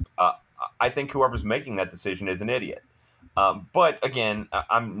changeup. I think whoever's making that decision is an idiot. But again,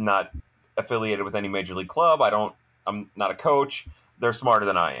 I'm not affiliated with any major league club. I'm not a coach. They're smarter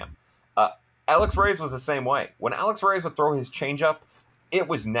than I am. Alex Reyes was the same way. When Alex Reyes would throw his changeup, it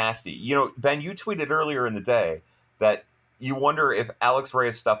was nasty. Ben, you tweeted earlier in the day that you wonder if Alex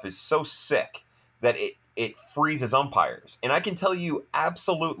Reyes stuff is so sick that it freezes umpires. And I can tell you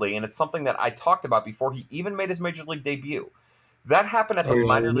absolutely, and it's something that I talked about before he even made his major league debut. That happened at the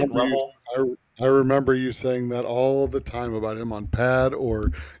minor league level. I remember you saying that all the time about him on pad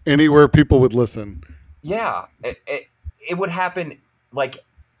or anywhere people would listen. Yeah, it would happen like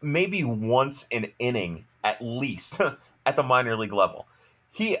maybe once an inning at least at the minor league level.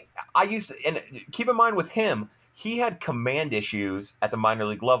 And keep in mind with him, he had command issues at the minor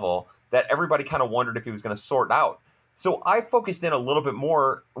league level that everybody kind of wondered if he was going to sort out. So I focused in a little bit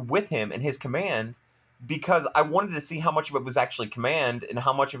more with him and his command because I wanted to see how much of it was actually command and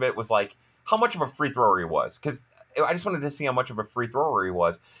how much of it was like how much of a free thrower he was. Because I just wanted to see how much of a free thrower he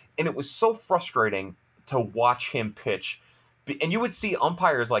was. And it was so frustrating to watch him pitch. And you would see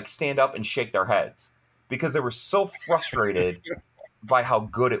umpires like stand up and shake their heads because they were so frustrated by how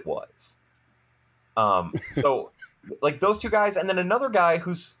good it was. So like those two guys, and then another guy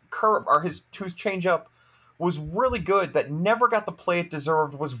whose curve or whose changeup was really good that never got the play it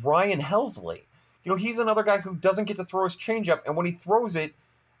deserved was Ryan Helsley. He's another guy who doesn't get to throw his changeup, and when he throws it,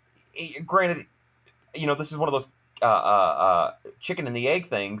 granted, this is one of those chicken and the egg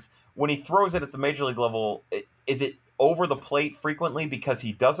things. When he throws it at the major league level, is it over the plate frequently because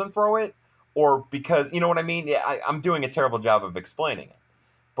he doesn't throw it, or because, you know what I mean? I'm doing a terrible job of explaining it.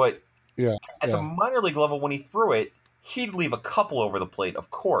 But at the minor league level, when he threw it, he'd leave a couple over the plate, of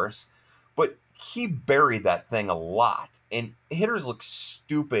course, but he buried that thing a lot, and hitters look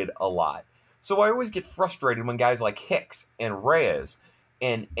stupid a lot. So I always get frustrated when guys like Hicks and Reyes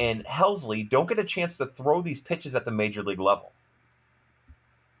and Helsley don't get a chance to throw these pitches at the major league level.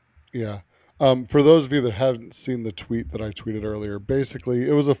 Yeah. For those of you that haven't seen the tweet that I tweeted earlier, basically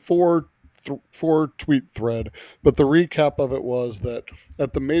it was a four tweet thread, but the recap of it was that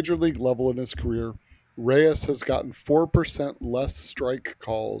at the major league level in his career, Reyes has gotten 4% less strike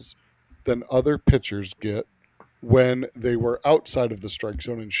calls than other pitchers get when they were outside of the strike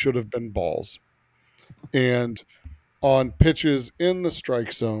zone and should have been balls. And on pitches in the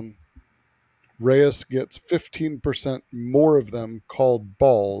strike zone, Reyes gets 15% more of them called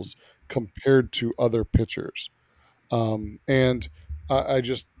balls compared to other pitchers. And I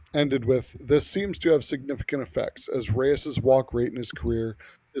just ended with, this seems to have significant effects as Reyes's walk rate in his career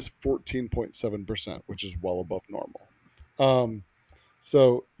is 14.7%, which is well above normal.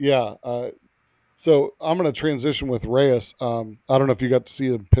 So I'm going to transition with Reyes. I don't know if you got to see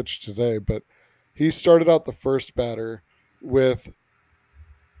him pitch today, but he started out the first batter with,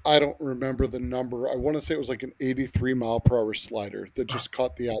 I don't remember the number. I want to say it was like an 83 mile per hour slider that just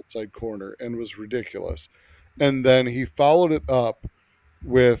caught the outside corner and was ridiculous. And then he followed it up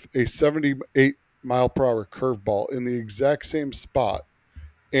with a 78 mile per hour curveball in the exact same spot.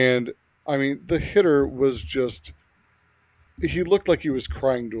 And I mean, the hitter was just, he looked like he was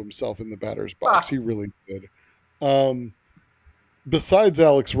crying to himself in the batter's box. He really did. Besides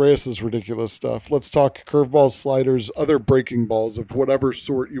Alex Reyes's ridiculous stuff, let's talk curveballs, sliders, other breaking balls of whatever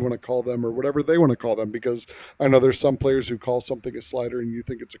sort you want to call them or whatever they want to call them, because I know there's some players who call something a slider and you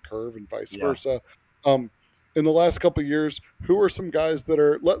think it's a curve and vice versa. In the last couple of years, who are some guys that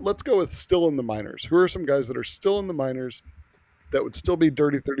are, let's go with still in the minors. Who are some guys that are still in the minors that would still be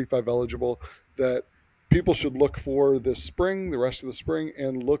Dirty 35 eligible that people should look for this spring, the rest of the spring,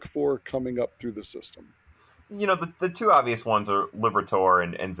 and look for coming up through the system? The two obvious ones are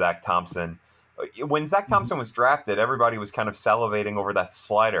Liberatore and Zach Thompson. When Zach Thompson was drafted, everybody was kind of salivating over that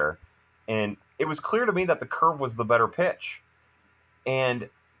slider, and it was clear to me that the curve was the better pitch. And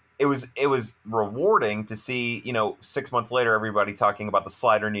it was rewarding to see, 6 months later, everybody talking about the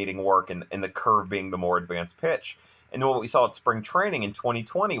slider needing work and the curve being the more advanced pitch. And what we saw at spring training in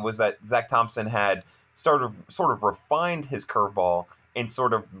 2020 was that Zach Thompson had sort of refined his curveball and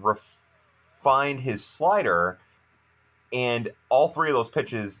sort of refined his slider, and all three of those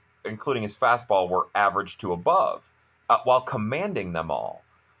pitches, including his fastball, were average to above, while commanding them all.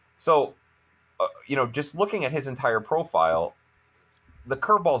 So, just looking at his entire profile, the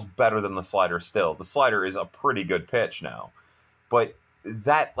curveball's better than the slider still. The slider is a pretty good pitch now. But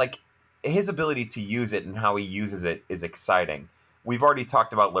that, his ability to use it and how he uses it is exciting. We've already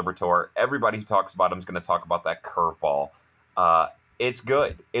talked about Liberatore. Everybody who talks about him is going to talk about that curveball. It's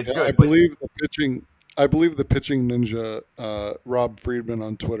good. It's good. I believe the pitching ninja, Rob Friedman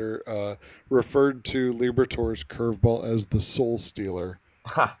on Twitter, referred to Liberatore's curveball as the soul stealer.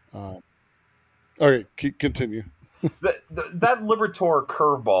 Okay, continue. That Liberatore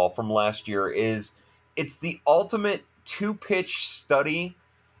curveball from last year it's the ultimate two-pitch study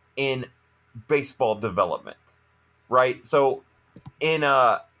in baseball development, right? So in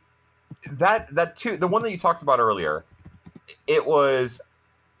the one that you talked about earlier, it was,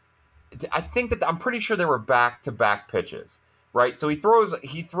 I think that I'm pretty sure they were back-to-back pitches, right? So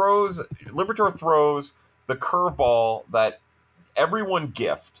Liberatore throws the curveball that everyone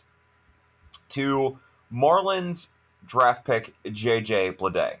gift to Marlins draft pick J.J.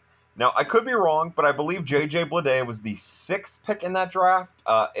 Bleday. Now, I could be wrong, but I believe J.J. Bleday was the 6th pick in that draft.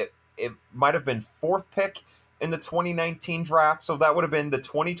 It might have been 4th pick in the 2019 draft, so that would have been the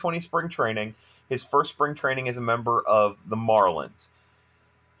 2020 spring training, his first spring training as a member of the Marlins.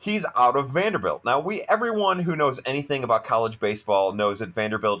 He's out of Vanderbilt. Now, everyone who knows anything about college baseball knows that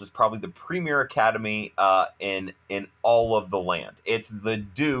Vanderbilt is probably the premier academy in all of the land. It's the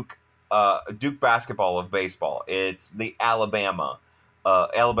Duke basketball of baseball. It's the Alabama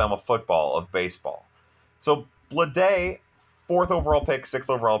football of baseball. So Bleday, 4th overall pick, 6th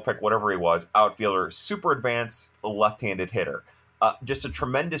overall pick, whatever he was, outfielder, super advanced left-handed hitter. Just a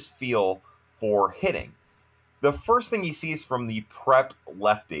tremendous feel for hitting. The first thing he sees from the prep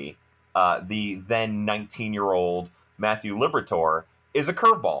lefty, the then 19-year-old Matthew Liberatore, is a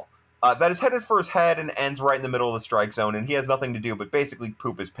curveball that is headed for his head and ends right in the middle of the strike zone, and he has nothing to do but basically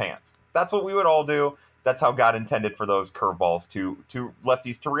poop his pants. That's what we would all do. That's how God intended for those curveballs to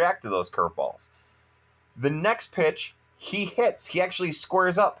lefties to react to those curveballs. The next pitch, he hits. He actually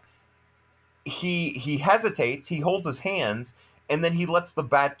squares up. He hesitates. He holds his hands, and then he lets the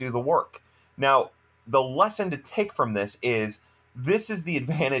bat do the work. Now, the lesson to take from this is the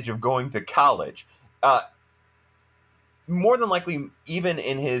advantage of going to college. More than likely, even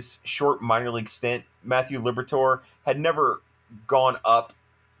in his short minor league stint, Matthew Liberatore had never gone up.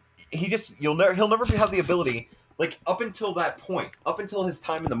 He'll never have the ability, up until that point, up until his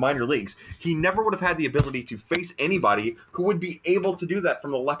time in the minor leagues, he never would have had the ability to face anybody who would be able to do that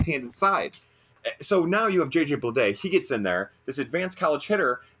from the left-handed side. So now you have J.J. Bleday. He gets in there, this advanced college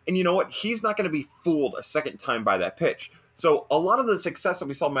hitter, and you know what? He's not going to be fooled a second time by that pitch. So a lot of the success that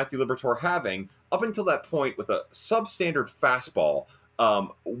we saw Matthew Liberatore having up until that point with a substandard fastball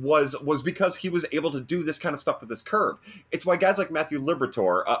was because he was able to do this kind of stuff with his curve. It's why guys like Matthew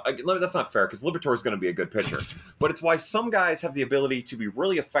Liberatore, that's not fair because Liberatore is going to be a good pitcher, but it's why some guys have the ability to be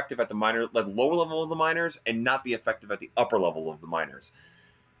really effective at the lower level of the minors and not be effective at the upper level of the minors.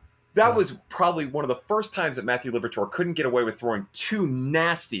 That was probably one of the first times that Matthew Liberatore couldn't get away with throwing 2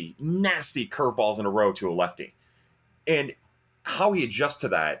 nasty, nasty curveballs in a row to a lefty. And how he adjusts to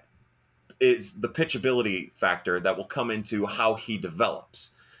that is the pitchability factor that will come into how he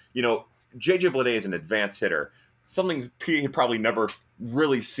develops. J.J. Bleday is an advanced hitter, something he had probably never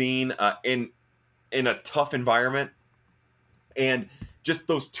really seen in a tough environment. And just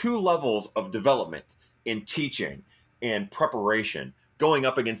those 2 levels of development in teaching and preparation going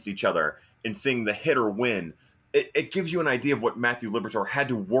up against each other and seeing the hitter win, it gives you an idea of what Matthew Liberatore had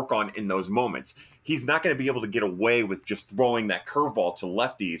to work on in those moments. He's not going to be able to get away with just throwing that curveball to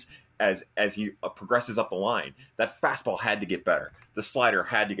lefties as he progresses up the line. That fastball had to get better. The slider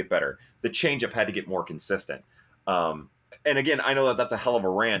had to get better. The changeup had to get more consistent. And again, I know that that's a hell of a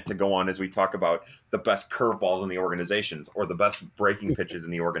rant to go on as we talk about the best curveballs in the organizations or the best breaking pitches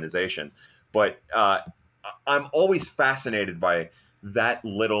in the organization. But I'm always fascinated by that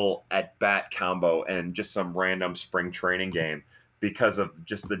little at-bat combo and just some random spring training game because of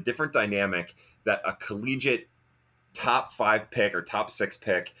just the different dynamic that a collegiate top 5 pick or top 6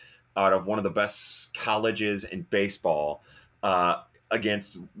 pick out of one of the best colleges in baseball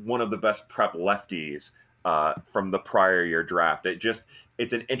against one of the best prep lefties from the prior year draft.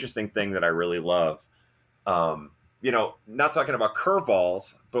 It's an interesting thing that I really love. not talking about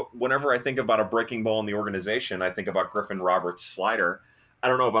curveballs, but whenever I think about a breaking ball in the organization, I think about Griffin Roberts' slider. I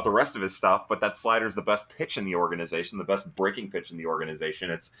don't know about the rest of his stuff, but that slider is the best pitch in the organization, the best breaking pitch in the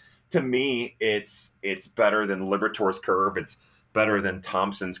organization. To me, it's better than Liberatore's curve. It's better than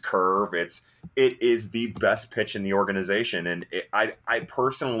Thompson's curve. It is the best pitch in the organization, and I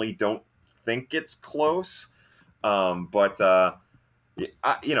personally don't think it's close. But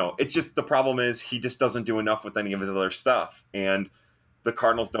it's just the problem is he just doesn't do enough with any of his other stuff, and the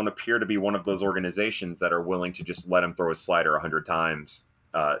Cardinals don't appear to be one of those organizations that are willing to just let him throw his slider 100 times.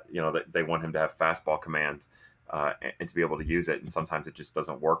 They want him to have fastball command and to be able to use it, and sometimes it just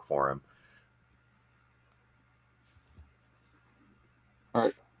doesn't work for him. All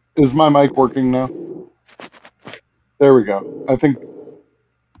right. Is my mic working now? There we go. I think.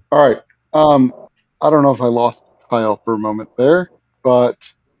 All right. I don't know if I lost Kyle for a moment there,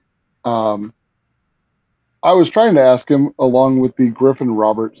 but um, I was trying to ask him, along with the Griffin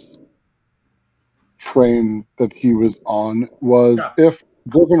Roberts train that he was on, was Yeah, if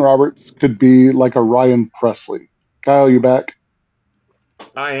Griffin Roberts could be like a Ryan Presley. Kyle, you back?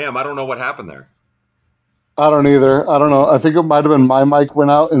 I am. I don't know what happened there. I don't either. I don't know. I think it might have been my mic went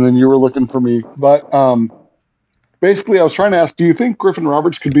out and then you were looking for me. But basically, I was trying to ask, do you think Griffin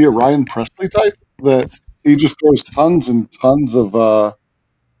Roberts could be a Ryan Presley type that he just throws tons and tons of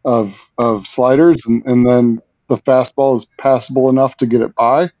sliders and then the fastball is passable enough to get it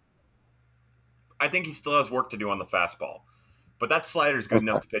by? I think he still has work to do on the fastball, but that slider is good Okay.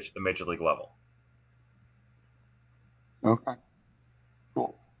 enough to pitch at the major league level. Okay.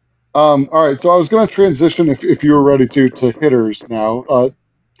 Cool. All right. So I was going to transition if you were ready to hitters now.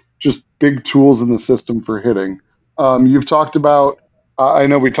 Just big tools in the system for hitting. You've talked about, I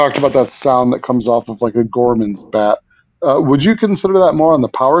know we talked about that sound that comes off of like a Gorman's bat. Would you consider that more on the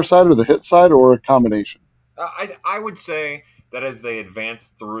power side or the hit side or a combination? I would say that as they advance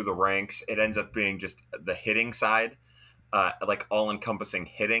through the ranks, it ends up being just the hitting side, like all encompassing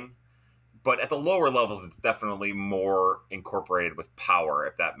hitting. But at the lower levels, it's definitely more incorporated with power,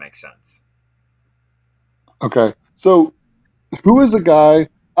 if that makes sense. Okay. So who is a guy,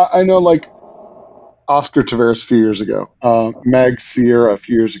 I know like Oscar Taveras a few years ago, Mag Sierra a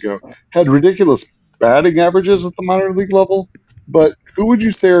few years ago, had ridiculous batting averages at the minor league level. But who would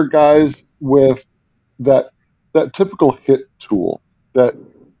you say are guys with that that typical hit tool, that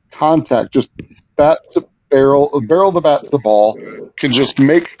contact, just bat to barrel, barrel the bat to the ball, can just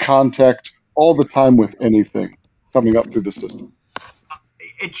make contact all the time with anything coming up through the system?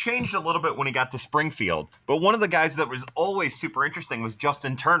 It changed a little bit when he got to Springfield, but one of the guys that was always super interesting was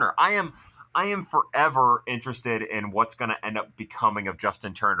Justin Turner. I am forever interested in what's going to end up becoming of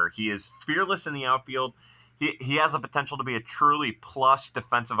Justin Turner. He is fearless in the outfield. He has a potential to be a truly plus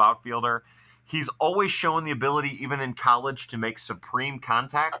defensive outfielder. He's always shown the ability, even in college, to make supreme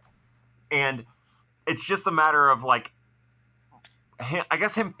contact. And it's just a matter of like, I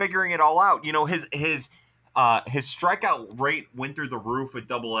guess him figuring it all out. His strikeout rate went through the roof at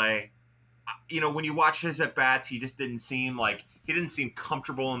Double A. When you watch his at bats, he just didn't seem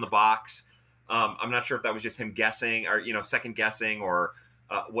comfortable in the box. I'm not sure if that was just him guessing or second guessing or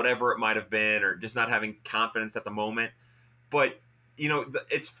whatever it might have been, or just not having confidence at the moment. But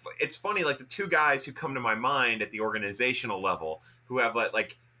it's funny. Like the two guys who come to my mind at the organizational level who have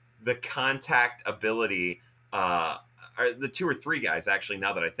like the contact ability. Are the two or three guys actually?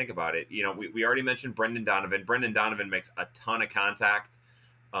 Now that I think about it, we already mentioned Brendan Donovan. Brendan Donovan makes a ton of contact.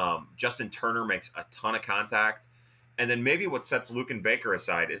 Justin Turner makes a ton of contact. And then maybe what sets Luken Baker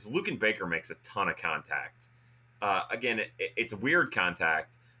aside is Luken Baker makes a ton of contact. Again, it's weird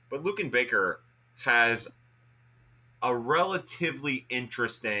contact, but Luken Baker has a relatively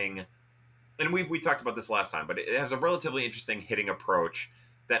interesting, and we talked about this last time, but it has a relatively interesting hitting approach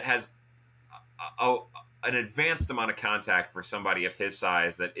that has an advanced amount of contact for somebody of his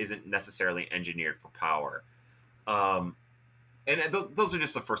size that isn't necessarily engineered for power. And those are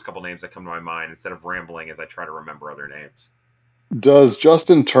just the first couple names that come to my mind instead of rambling as I try to remember other names. Does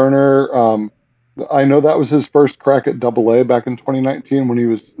Justin Turner? I know that was his first crack at Double A back in 2019 when he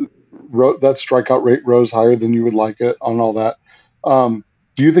was that strikeout rate rose higher than you would like it on all that.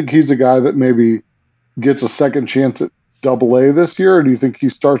 Do you think he's a guy that maybe gets a second chance at Double A this year, or do you think he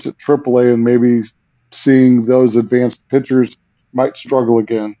starts at Triple A and maybe seeing those advanced pitchers might struggle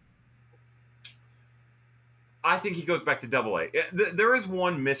again? I think he goes back to Double A. There is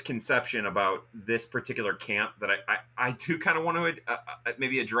one misconception about this particular camp that I do kind of want to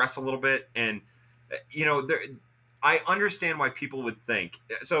maybe address a little bit. And I understand why people would think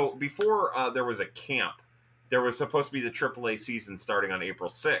so. Before there was a camp, there was supposed to be the AAA season starting on April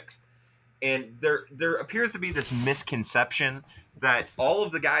 6th. And there appears to be this misconception that all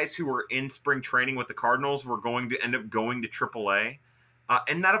of the guys who were in spring training with the Cardinals were going to end up going to AAA,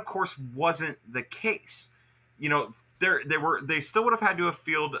 and that of course wasn't the case. You know, they still would have had to have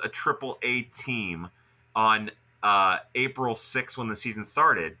fielded a AAA team on April 6th when the season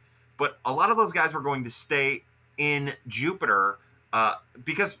started, but a lot of those guys were going to stay in Jupiter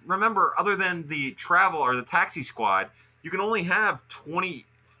because remember, other than the travel or the taxi squad, you can only have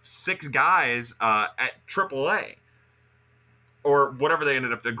 26 guys at AAA or whatever they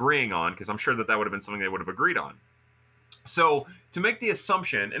ended up agreeing on, because I'm sure that would have been something they would have agreed on. So to make the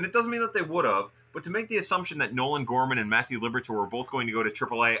assumption, and it doesn't mean that they would have, but to make the assumption that Nolan Gorman and Matthew Liberatore were both going to go to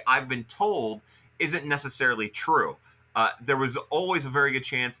AAA, I've been told isn't necessarily true. There was always a very good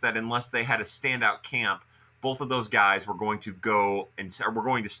chance that unless they had a standout camp, both of those guys were going to go and were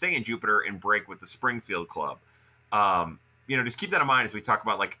going to stay in Jupiter and break with the Springfield club. Just keep that in mind as we talk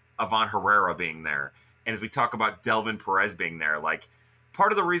about like Ivan Herrera being there, and as we talk about Delvin Perez being there. Like,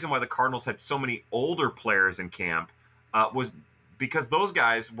 part of the reason why the Cardinals had so many older players in camp was because those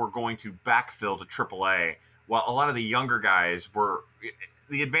guys were going to backfill to AAA, while a lot of the younger guys were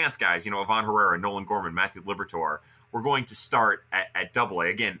the advanced guys. Ivan Herrera, Nolan Gorman, Matthew Liberatore were going to start at AA.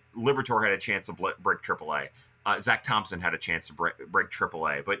 Again, Liberatore had a chance to break AAA. Zach Thompson had a chance to break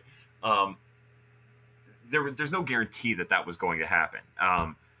AAA, but there's no guarantee that was going to happen.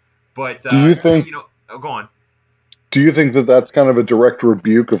 Do you think? Go on. Do you think that that's kind of a direct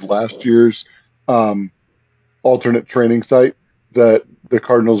rebuke of last year's alternate training site, that the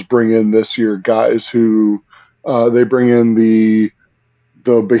Cardinals bring in this year guys who they bring in the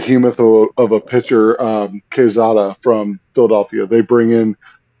behemoth of a pitcher, Quezada from Philadelphia. They bring in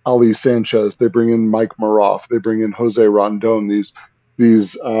Ali Sanchez. They bring in Mike Maroff. They bring in Jose Rondon.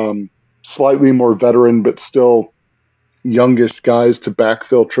 These slightly more veteran but still youngish guys to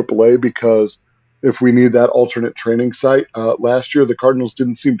backfill AAA, because if we need that alternate training site, last year the Cardinals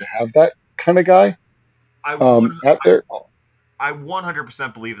didn't seem to have that kind of guy at there. I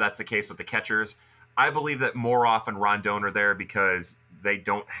 100% believe that's the case with the catchers. I believe that Moroff and Rondon are there because they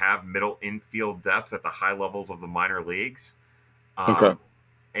don't have middle infield depth at the high levels of the minor leagues. Okay.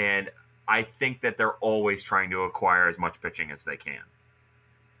 And I think that they're always trying to acquire as much pitching as they can.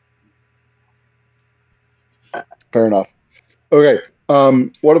 Fair enough. Okay.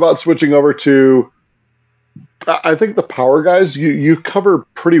 What about switching over to, I think, the power guys? You cover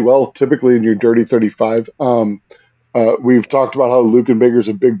pretty well typically in your Dirty 35. We've talked about how Lukenbaker's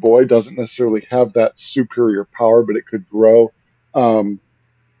a big boy, doesn't necessarily have that superior power, but it could grow.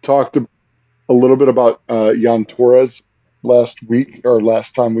 Talked a little bit about Jan Torres last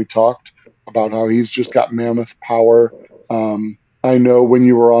time we talked, about how he's just got mammoth power. I know when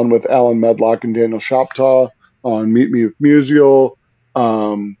you were on with Alan Medlock and Daniel Shoptaw on Meet Me with Musial,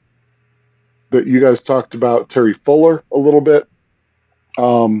 that you guys talked about Terry Fuller a little bit,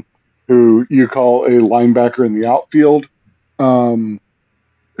 who you call a linebacker in the outfield. Who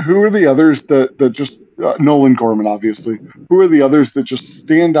are the others that just Nolan Gorman, obviously. Who are the others that just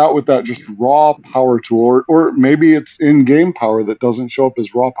stand out with that just raw power tool, or maybe it's in-game power that doesn't show up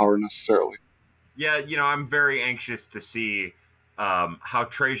as raw power necessarily? Yeah, I'm very anxious to see how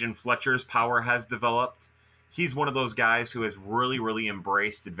Trajan Fletcher's power has developed. He's one of those guys who has really, really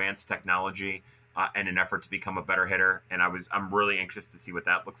embraced advanced technology in an effort to become a better hitter, and I'm really anxious to see what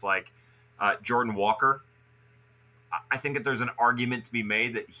that looks like. Jordan Walker, I think that there's an argument to be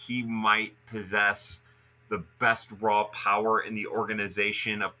made that he might possess the best raw power in the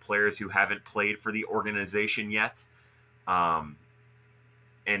organization of players who haven't played for the organization yet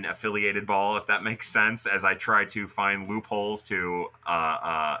in affiliated ball, if that makes sense, as I try to find loopholes to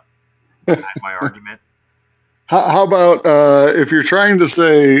add my argument. How about if you're trying to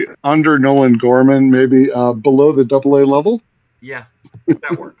say under Nolan Gorman, maybe below the AA level? Yeah,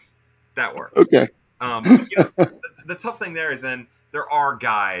 that works. That works. Okay. The tough thing there is then there are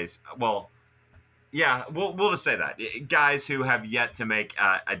guys. Well, yeah, we'll just say that guys who have yet to make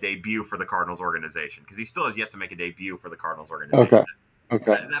a debut for the Cardinals organization, because he still has yet to make a debut for the Cardinals organization.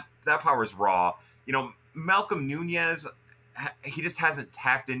 Okay. That power is raw. Malcolm Nunez, he just hasn't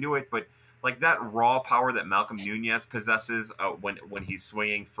tapped into it, but like that raw power that Malcolm Nunez possesses when he's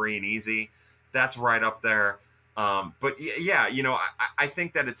swinging free and easy, that's right up there. But yeah, I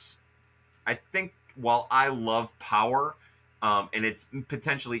think that I think while I love power, and it's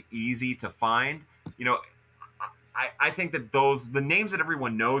potentially easy to find, I think that the names that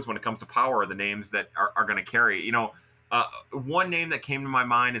everyone knows when it comes to power are the names that are going to carry. One name that came to my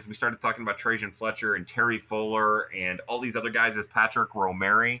mind as we started talking about Trajan Fletcher and Terry Fuller and all these other guys is Patrick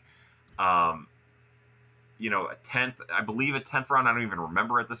Romeri. A 10th round, I don't even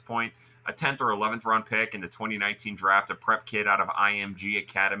remember at this point, a 10th or 11th round pick in the 2019 draft, a prep kid out of IMG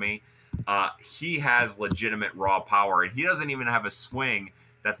Academy. He has legitimate raw power, and he doesn't even have a swing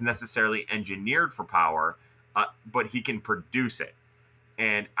that's necessarily engineered for power, but he can produce it.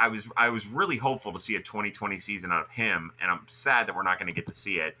 And I was really hopeful to see a 2020 season out of him, and I'm sad that we're not going to get to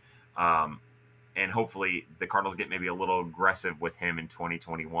see it. And hopefully the Cardinals get maybe a little aggressive with him in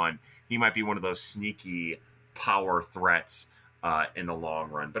 2021. He might be one of those sneaky power threats in the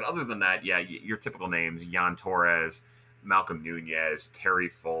long run. But other than that, yeah, your typical names: Jan Torres, Malcolm Nunez, Terry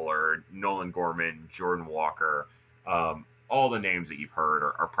Fuller, Nolan Gorman, Jordan Walker. All the names that you've heard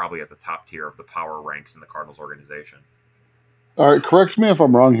are probably at the top tier of the power ranks in the Cardinals organization. All right, correct me if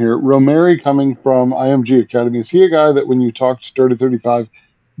I'm wrong here. Romeri coming from IMG Academy, is he a guy that when you talk to 35,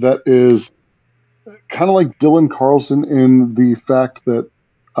 that is kind of like Dylan Carlson in the fact that,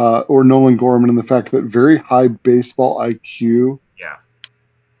 or Nolan Gorman in the fact that very high baseball IQ? Yeah.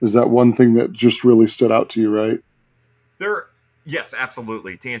 Is that one thing that just really stood out to you, right? Yes,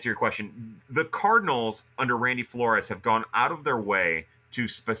 absolutely. To answer your question, the Cardinals under Randy Flores have gone out of their way to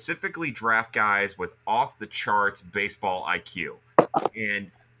specifically draft guys with off-the-charts baseball IQ.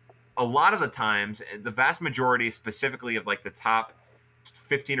 And a lot of the times, the vast majority specifically of like the top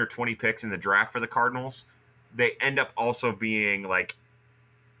 15 or 20 picks in the draft for the Cardinals, they end up also being like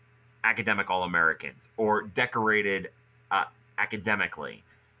academic All-Americans or decorated academically.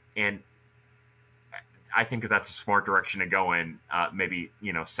 And I think that's a smart direction to go in, maybe,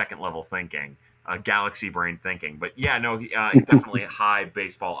 second level thinking, galaxy brain thinking. But yeah, no, definitely high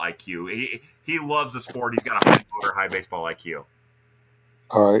baseball IQ. He loves the sport. He's got a high motor, high baseball IQ.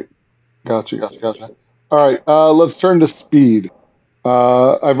 All right. Gotcha. All right. Let's turn to speed.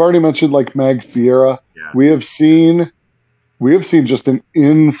 I've already mentioned like Mag Sierra. Yeah. We have seen just an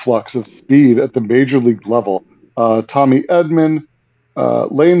influx of speed at the major league level. Tommy Edman,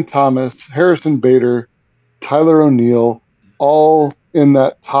 Lane Thomas, Harrison Bader, Tyler O'Neill, all in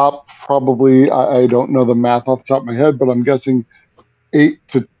that top, probably, I don't know the math off the top of my head, but I'm guessing 8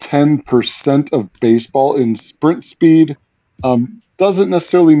 to 10% of baseball in sprint speed. Doesn't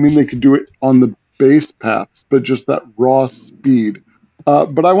necessarily mean they could do it on the base paths, but just that raw speed.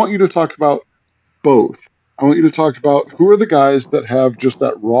 But I want you to talk about both. I want you to talk about who are the guys that have just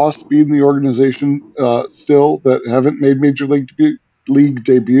that raw speed in the organization still that haven't made major league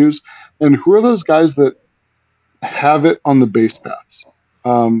debuts, and who are those guys that have it on the base paths.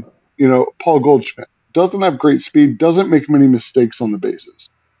 Paul Goldschmidt doesn't have great speed, doesn't make many mistakes on the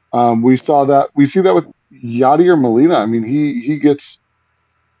bases. We see that with Yadier Molina. I mean,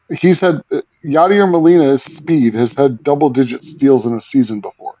 Yadier Molina's speed has had double-digit steals in a season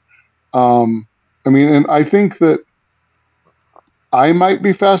before. And I think that I might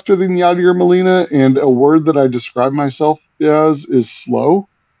be faster than Yadier Molina, and a word that I describe myself as is slow.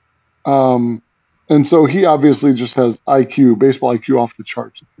 And so he obviously just has baseball IQ off the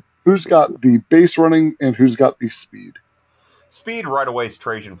charts. Who's got the base running and who's got the speed? Speed right away is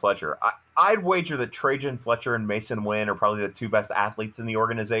Trajan Fletcher. I'd wager that Trajan Fletcher and Mason Wynn are probably the two best athletes in the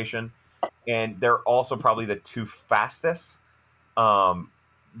organization, and they're also probably the two fastest. They're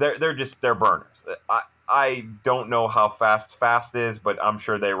burners. I don't know how fast is, but I'm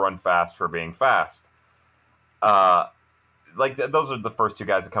sure they run fast for being fast. Those are the first two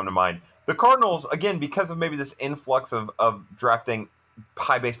guys that come to mind. The Cardinals, again, because of maybe this influx of drafting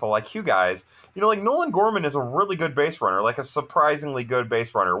high baseball IQ guys, like Nolan Gorman is a really good base runner, like a surprisingly good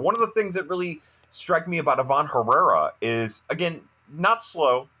base runner. One of the things that really strike me about Ivan Herrera is, again, not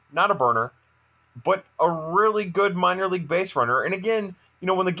slow, not a burner, but a really good minor league base runner. And again,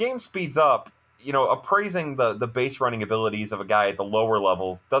 when the game speeds up, appraising the base running abilities of a guy at the lower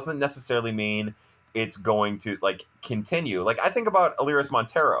levels doesn't necessarily mean it's going to continue. I think about Eliris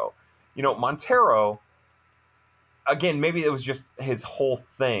Montero. Montero, again, maybe it was just his whole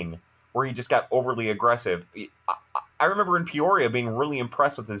thing where he just got overly aggressive. I remember in Peoria being really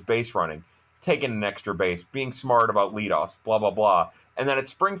impressed with his base running, taking an extra base, being smart about leadoffs, blah, blah, blah. And then at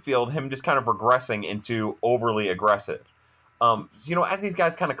Springfield, him just kind of regressing into overly aggressive. As these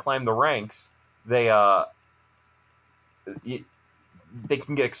guys kind of climb the ranks, they can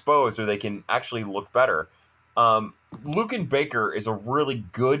get exposed or they can actually look better. Luken Baker is a really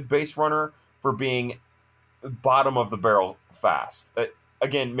good base runner for being bottom of the barrel fast.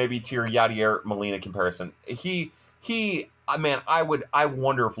 Again, maybe to your Yadier Molina comparison, I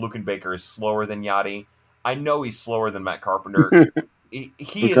wonder if Luken Baker is slower than Yadi. I know he's slower than Matt Carpenter.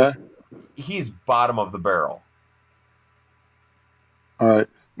 He's bottom of the barrel. All right.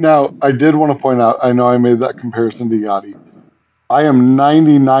 Now, I did want to point out, I know I made that comparison to Yadi. I am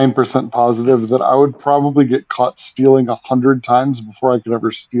 99% positive that I would probably get caught stealing 100 times before I could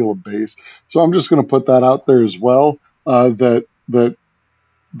ever steal a base. So I'm just going to put that out there as well.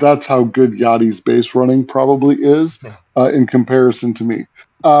 That's how good Yachty's base running probably is in comparison to me.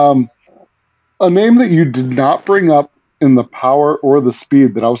 Um, a name that you did not bring up in the power or the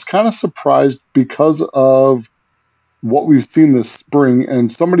speed that I was kind of surprised because of what we've seen this spring,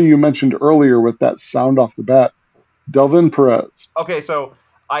 and somebody you mentioned earlier with that sound off the bat, Delvin Perez. Okay, so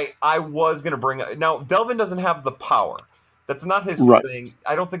I was gonna bring now. Delvin doesn't have the power. That's not his Right. thing.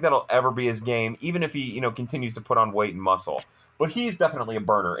 I don't think that'll ever be his game, even if he continues to put on weight and muscle. But he's definitely a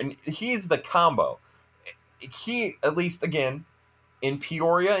burner, and he's the combo. He, at least again, in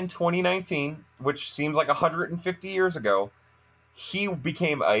Peoria in 2019, which seems like 150 years ago, he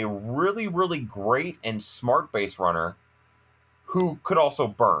became a really, really great and smart base runner who could also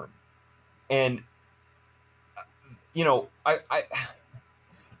burn. And I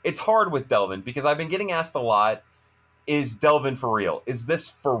it's hard with Delvin because I've been getting asked a lot, is Delvin for real? Is this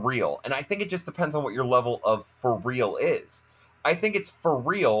for real? And I think it just depends on what your level of for real is. I think it's for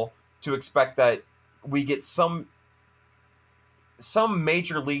real to expect that we get some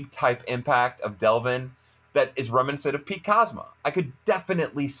major league type impact of Delvin that is reminiscent of Pete Kozma. I could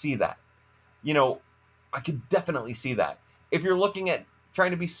definitely see that. I could definitely see that. If you're looking at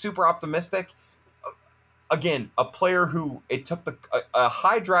trying to be super optimistic, again, a player who it took a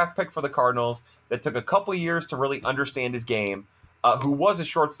high draft pick for the Cardinals that took a couple years to really understand his game, who was a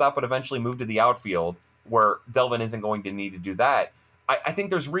shortstop but eventually moved to the outfield, where Delvin isn't going to need to do that. I think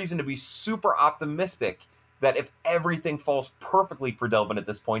there's reason to be super optimistic that if everything falls perfectly for Delvin at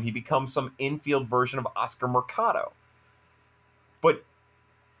this point, he becomes some infield version of Oscar Mercado. But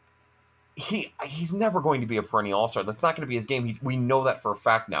he's never going to be a perennial all-star. That's not going to be his game. We know that for a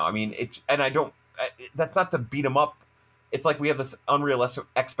fact now. I mean, that's not to beat him up. It's like we have this unrealistic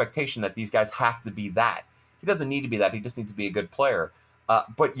expectation that these guys have to be that. He doesn't need to be that. He just needs to be a good player.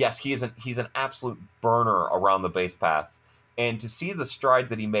 But yes, he's an absolute burner around the base paths. And to see the strides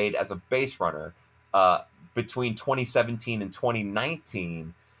that he made as a base runner between 2017 and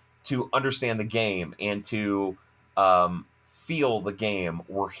 2019 to understand the game and to feel the game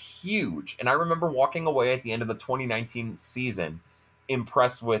were huge. And I remember walking away at the end of the 2019 season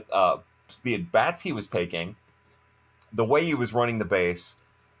impressed with the at-bats he was taking, the way he was running the base,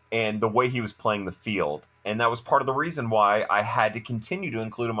 and the way he was playing the field. And that was part of the reason why I had to continue to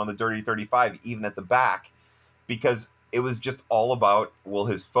include him on the Dirty 35, even at the back, because it was just all about, will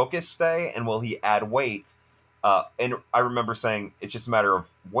his focus stay and will he add weight? And I remember saying, it's just a matter of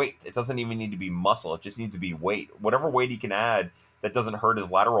weight. It doesn't even need to be muscle. It just needs to be weight. Whatever weight he can add that doesn't hurt his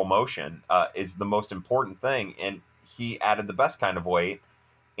lateral motion is the most important thing. And he added the best kind of weight,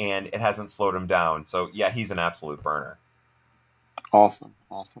 and it hasn't slowed him down. So, yeah, he's an absolute burner. Awesome.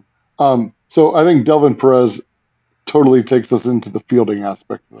 So I think Delvin Perez totally takes us into the fielding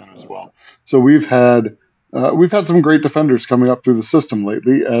aspect of that as well. So we've had some great defenders coming up through the system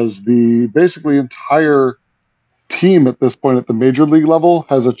lately, as the basically entire team at this point at the major league level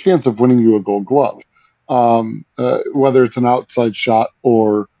has a chance of winning you a Gold Glove, whether it's an outside shot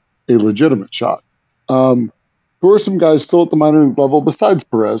or a legitimate shot. Who are some guys still at the minor league level besides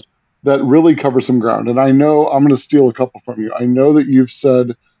Perez that really cover some ground? And I know I'm going to steal a couple from you. I know that you've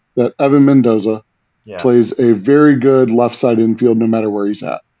said that Evan Mendoza plays a very good left side infield no matter where he's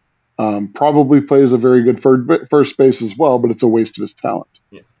at. Probably plays a very good first base as well, but it's a waste of his talent.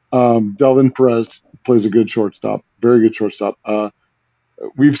 Yeah. Delvin Perez plays a good shortstop, very good shortstop.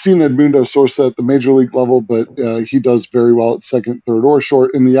 We've seen Edmundo Sosa at the major league level, but he does very well at second, third, or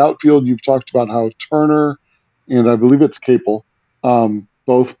short. In the outfield, you've talked about how Turner and I believe it's Capel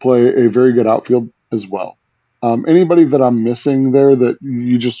both play a very good outfield as well. Anybody that I'm missing there that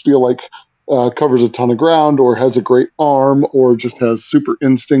you just feel like covers a ton of ground or has a great arm or just has super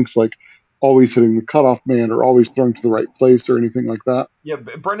instincts, like always hitting the cutoff man or always throwing to the right place or anything like that? Yeah,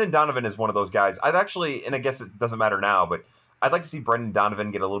 Brendan Donovan is one of those guys. I'd actually, and I guess it doesn't matter now, but I'd like to see Brendan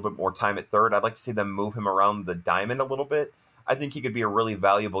Donovan get a little bit more time at third. I'd like to see them move him around the diamond a little bit. I think he could be a really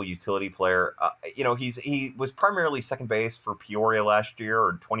valuable utility player. He was primarily second base for Peoria last year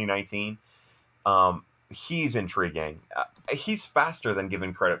or 2019. He's intriguing. He's faster than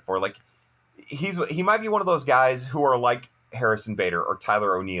given credit for. Like he might be one of those guys who are like Harrison Bader or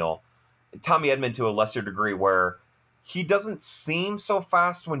Tyler O'Neill, Tommy Edman to a lesser degree, where he doesn't seem so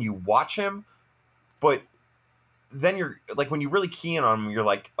fast when you watch him, but then you're like, when you really key in on him, you're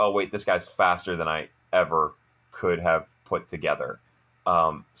like, oh wait, this guy's faster than I ever could have put together.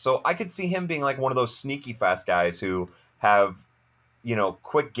 So I could see him being like one of those sneaky fast guys who have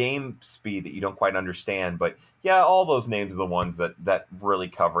quick game speed that you don't quite understand. But yeah, all those names are the ones that really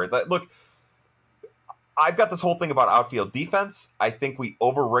cover it. Look, I've got this whole thing about outfield defense. I think we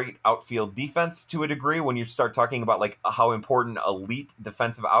overrate outfield defense to a degree when you start talking about like how important elite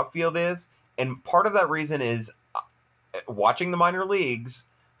defensive outfield is. And part of that reason is watching the minor leagues.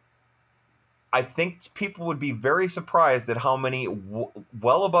 I think people would be very surprised at how many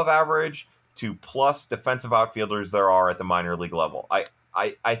well above average to plus defensive outfielders there are at the minor league level. I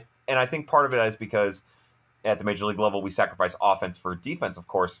think part of it is because at the major league level, we sacrifice offense for defense, of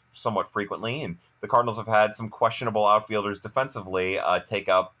course, somewhat frequently. And the Cardinals have had some questionable outfielders defensively take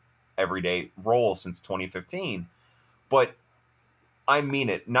up everyday roles since 2015. But I mean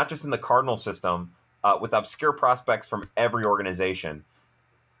it, not just in the Cardinal system, with obscure prospects from every organization.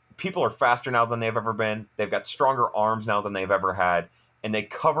 People are faster now than they've ever been. They've got stronger arms now than they've ever had. And they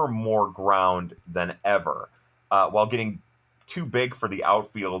cover more ground than ever while getting too big for the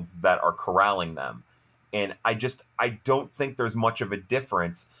outfields that are corralling them. And I don't think there's much of a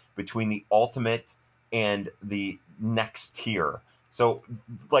difference between the ultimate and the next tier. So,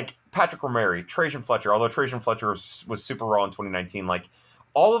 like Patrick Romeri, Trajan Fletcher, although Trajan Fletcher was super raw in 2019, like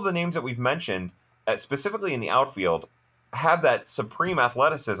all of the names that we've mentioned, specifically in the outfield, have that supreme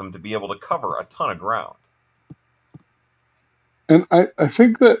athleticism to be able to cover a ton of ground. And I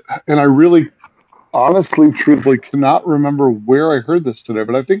think that, and I really honestly, truthfully cannot remember where I heard this today,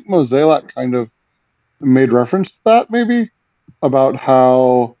 but I think Mozeliak kind of made reference to that maybe about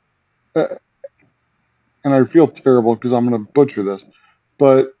how, and I feel terrible because I'm going to butcher this,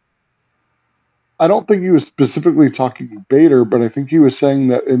 but I don't think he was specifically talking Bader, but I think he was saying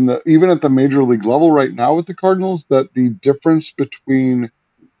that even at the major league level right now with the Cardinals, that the difference between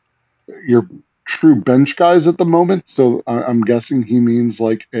your true bench guys at the moment, so I'm guessing he means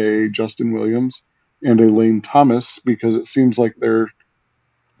like a Justin Williams and a Lane Thomas, because it seems like they're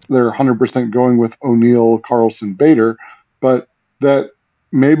 100% going with O'Neill, Carlson, Bader, but that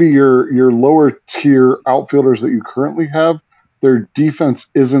maybe your lower tier outfielders that you currently have, their defense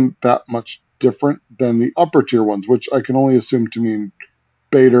isn't that much different than the upper tier ones, which I can only assume to mean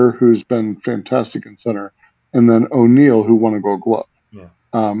Bader, who's been fantastic in center, and then O'Neill, who won a Gold Glove. Yeah.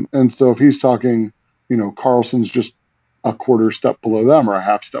 And so if he's talking, Carlson's just a quarter step below them or a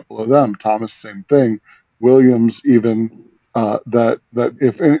half step below them. Thomas, same thing. Williams, even that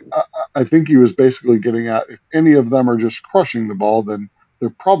if any, I think he was basically getting at, if any of them are just crushing the ball, then they're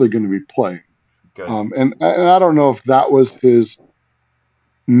probably going to be playing. Good. And I don't know if that was his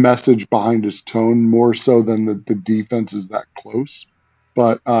message behind his tone more so than the defense is that close,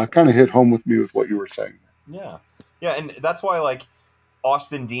 but kind of hit home with me with what you were saying. Yeah, and that's why like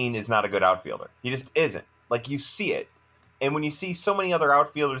Austin Dean is not a good outfielder. He just isn't. Like you see it, and when you see so many other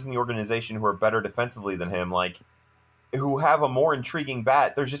outfielders in the organization who are better defensively than him, like who have a more intriguing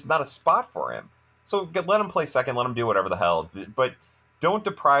bat, there's just not a spot for him. So let him play second, let him do whatever the hell, but don't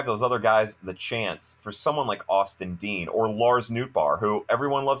deprive those other guys the chance for someone like Austin Dean or Lars Nootbaar, who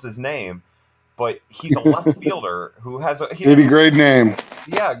everyone loves his name, but he's a left fielder who has a 80 grade name.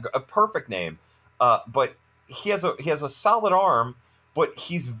 Yeah, a perfect name. But he has a solid arm, but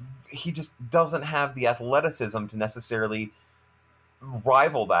he just doesn't have the athleticism to necessarily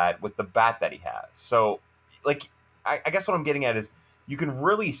rival that with the bat that he has. So, like, I guess what I'm getting at is you can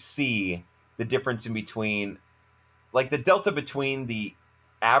really see the difference in between, like the delta between the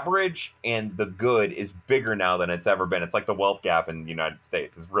average and the good is bigger now than it's ever been. It's like the wealth gap in the United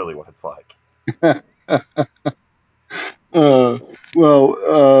States is really what it's like. I'm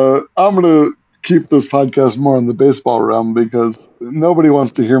going to keep this podcast more in the baseball realm because nobody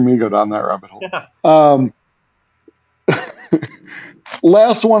wants to hear me go down that rabbit hole.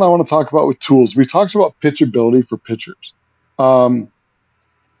 Last one I want to talk about with tools. We talked about pitchability for pitchers. What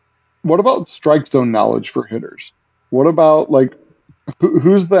about strike zone knowledge for hitters? What about like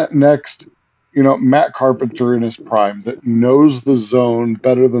who's that next, Matt Carpenter in his prime that knows the zone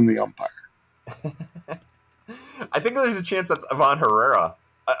better than the umpire? I think there's a chance that's Ivan Herrera.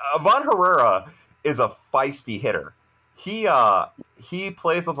 Ivan Herrera is a feisty hitter. He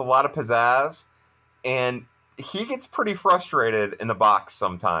plays with a lot of pizzazz, and he gets pretty frustrated in the box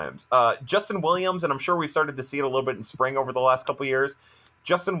sometimes. Justin Williams, and I'm sure we've started to see it a little bit in spring over the last couple of years.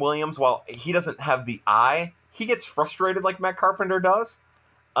 Justin Williams, while he doesn't have the eye, he gets frustrated like Matt Carpenter does.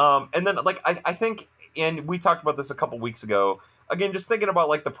 And then, like, I think, and we talked about this a couple weeks ago, again, just thinking about,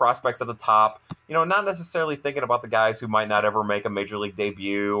 like, the prospects at the top, not necessarily thinking about the guys who might not ever make a major league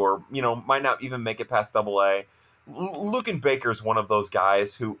debut or, might not even make it past Double-A. Luken Baker is one of those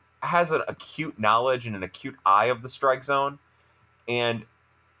guys who has an acute knowledge and an acute eye of the strike zone. And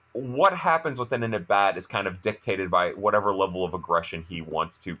what happens within an at bat is kind of dictated by whatever level of aggression he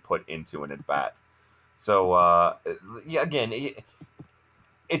wants to put into an at bat. So yeah, again,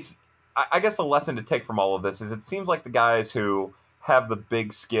 it's I guess the lesson to take from all of this is it seems like the guys who have the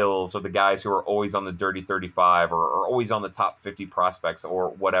big skills or the guys who are always on the dirty 35 or always on the top 50 prospects or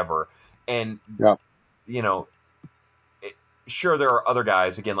whatever. And, Yeah. you know, sure, there are other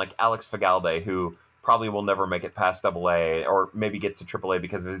guys, again, like Alex Fagalde, who probably will never make it past AA or maybe get to AAA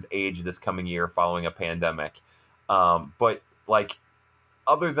because of his age this coming year following a pandemic. But, like,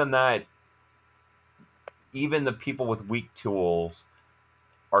 other than that, even the people with weak tools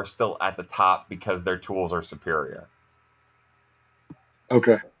are still at the top because their tools are superior.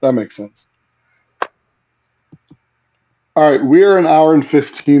 Okay, that makes sense. All right, we are an hour and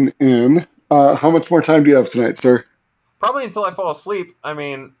 15 in. How much more time do you have tonight, sir? Probably until I fall asleep. I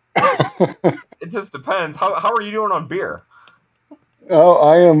mean, it just depends. How are you doing on beer? Oh,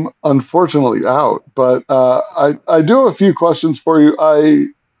 I am unfortunately out, but I do have a few questions for you.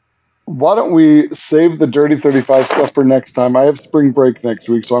 Why don't we save the Dirty 35 stuff for next time? I have spring break next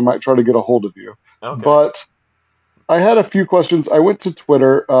week, so I might try to get a hold of you. Okay. But I had a few questions. I went to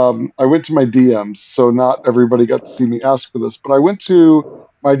Twitter. I went to my DMs, so not everybody got to see me ask for this, but I went to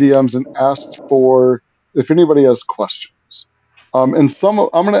my DMs and asked for if anybody has questions. And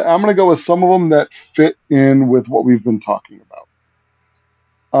I'm gonna go with some of them that fit in with what we've been talking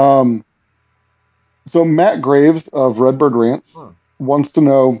about. So Matt Graves of Redbird Rants wants to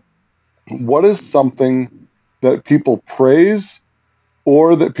know, what is something that people praise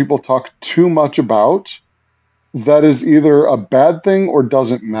or that people talk too much about that is either a bad thing or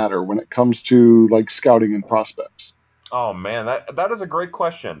doesn't matter when it comes to like scouting and prospects? Oh man, that is a great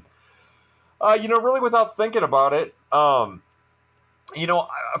question. Really without thinking about it, for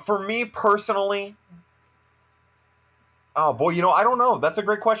me personally, oh boy, I don't know. That's a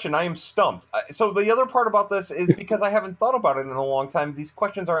great question. I am stumped. So the other part about this is because I haven't thought about it in a long time. These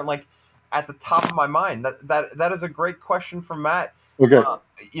questions aren't like at the top of my mind. That is a great question from Matt. Okay,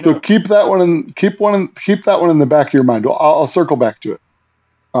 so keep that one in the back of your mind. I'll circle back to it.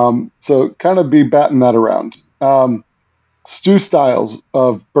 So kind of be batting that around. Stu Stiles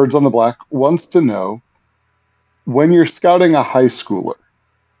of Birds on the Black wants to know, when you're scouting a high schooler,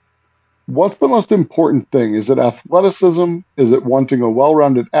 what's the most important thing? Is it athleticism? Is it wanting a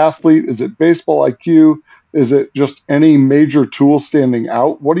well-rounded athlete? Is it baseball IQ? Is it just any major tool standing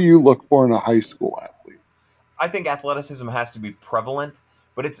out? What do you look for in a high school athlete? I think athleticism has to be prevalent,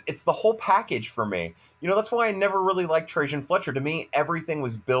 but it's the whole package for me. That's why I never really liked Trajan Fletcher. To me, everything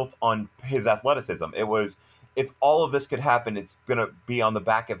was built on his athleticism. It was, if all of this could happen, it's going to be on the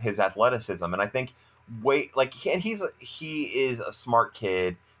back of his athleticism. And I think, he is a smart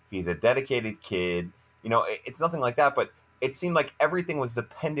kid. He's a dedicated kid. It's nothing like that, but it seemed like everything was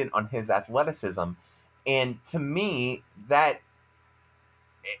dependent on his athleticism. And to me, that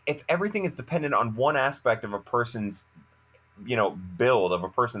if everything is dependent on one aspect of a person's, build, of a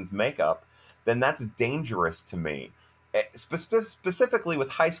person's makeup, then that's dangerous to me. Specifically with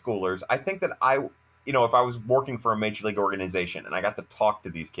high schoolers, I think that if I was working for a major league organization and I got to talk to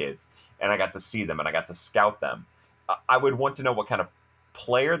these kids and I got to see them and I got to scout them, I would want to know what kind of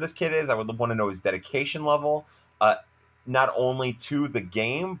player this kid is. I would want to know his dedication level, not only to the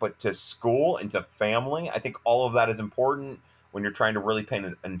game, but to school and to family. I think all of that is important when you're trying to really paint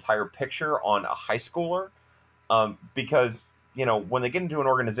an entire picture on a high schooler, because, when they get into an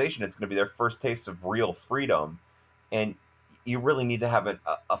organization, it's going to be their first taste of real freedom. And you really need to have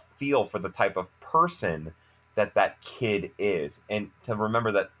a feel for the type of person that kid is, and to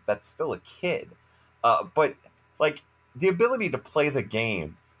remember that that's still a kid. But like, the ability to play the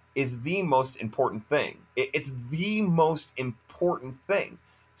game is the most important thing. It's the most important thing.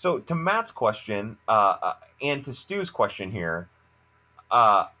 So to Matt's question, and to Stu's question here,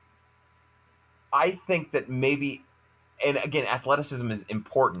 I think that maybe, and again, athleticism is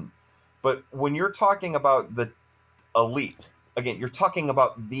important, but when you're talking about the elite, again, you're talking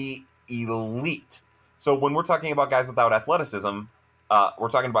about the elite. So when we're talking about guys without athleticism, we're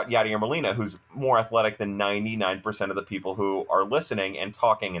talking about Yadier Molina, who's more athletic than 99% of the people who are listening and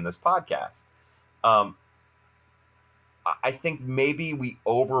talking in this podcast. I think maybe we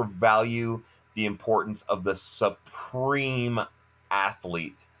overvalue the importance of the supreme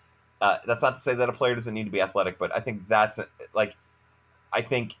athlete. That's not to say that a player doesn't need to be athletic, but I think I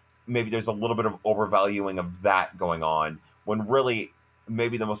think maybe there's a little bit of overvaluing of that going on, when really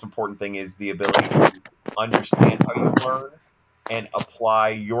maybe the most important thing is the ability to understand how you learn and apply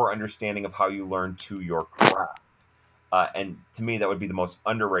your understanding of how you learn to your craft. And to me, that would be the most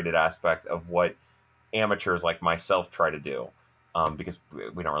underrated aspect of what amateurs like myself try to do. because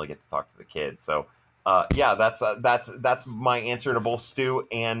we don't really get to talk to the kids. So yeah, that's my answer to both Stu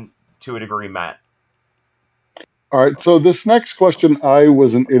and to a degree Matt. All right, so this next question, I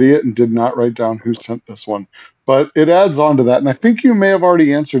was an idiot and did not write down who sent this one, but it adds on to that, and I think you may have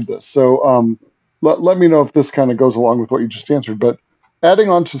already answered this. So let me know if this kind of goes along with what you just answered. But adding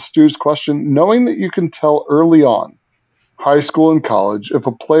on to Stu's question, knowing that you can tell early on, high school and college, if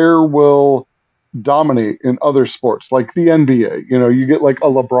a player will dominate in other sports, like the NBA, you get like a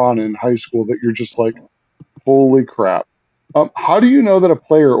LeBron in high school that you're just like, holy crap. How do you know that a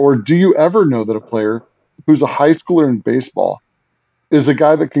player, or do you ever know that a player who's a high schooler in baseball is a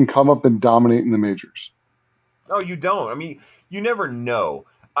guy that can come up and dominate in the majors? No, you don't. I mean, you never know.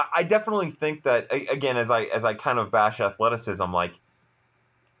 I definitely think that again, as I kind of bash athleticism, like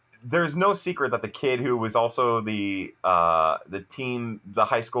there's no secret that the kid who was also the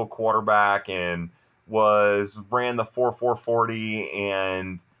high school quarterback and ran the 4.40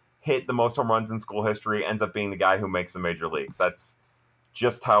 and hit the most home runs in school history ends up being the guy who makes the major leagues. That's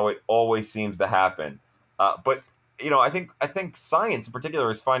just how it always seems to happen. But I think science in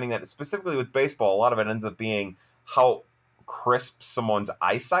particular is finding that specifically with baseball, a lot of it ends up being how crisp someone's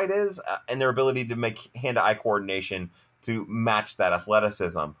eyesight is and their ability to make hand-to-eye coordination to match that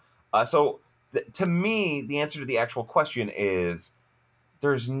athleticism. So to me, the answer to the actual question is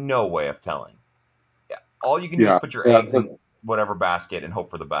there's no way of telling. Yeah. All you can do is put your eggs in whatever basket and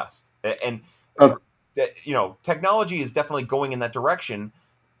hope for the best. And technology is definitely going in that direction,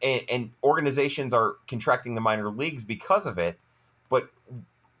 and organizations are contracting the minor leagues because of it, but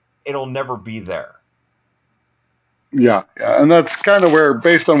it'll never be there. Yeah. And that's kind of where,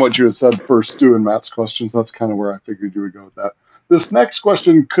 based on what you had said for Stu and Matt's questions, that's kind of where I figured you would go with that. This next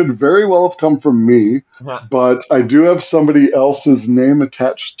question could very well have come from me, but I do have somebody else's name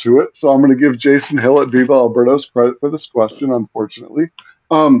attached to it, so I'm going to give Jason Hill at Viva Alberto's credit for this question, unfortunately.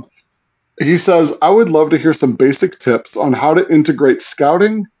 He says, I would love to hear some basic tips on how to integrate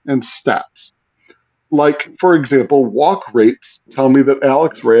scouting and stats. Like, for example, walk rates tell me that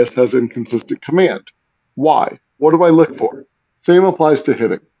Alex Reyes has inconsistent command. Why? What do I look for? Same applies to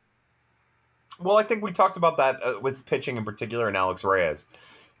hitting. Well, I think we talked about that with pitching in particular and Alex Reyes.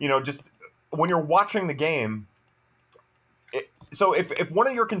 Just when you're watching the game, so if one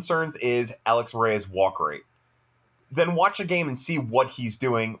of your concerns is Alex Reyes' walk rate, then watch a game and see what he's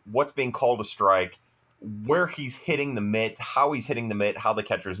doing, what's being called a strike, where he's hitting the mitt, how he's hitting the mitt, how the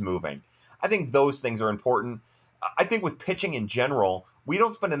catcher's moving. I think those things are important. I think with pitching in general, we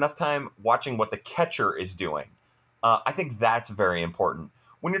don't spend enough time watching what the catcher is doing. I think that's very important.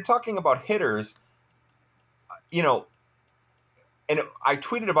 When you're talking about hitters, and I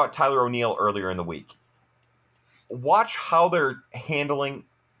tweeted about Tyler O'Neill earlier in the week. Watch how they're handling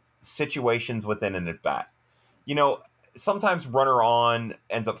situations within an at-bat. Sometimes runner on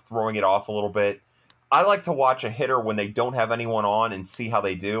ends up throwing it off a little bit. I like to watch a hitter when they don't have anyone on and see how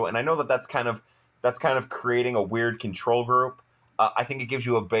they do. And I know that's kind of creating a weird control group. I think it gives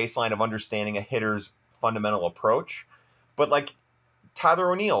you a baseline of understanding a hitter's fundamental approach. But like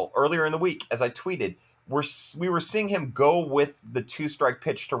Tyler O'Neill earlier in the week, as I tweeted, we were seeing him go with the 2-strike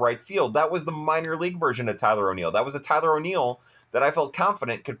pitch to right field. That was the minor league version of Tyler O'Neill. That was a Tyler O'Neill that I felt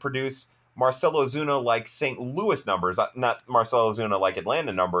confident could produce Marcell Ozuna like St. Louis numbers, not Marcell Ozuna like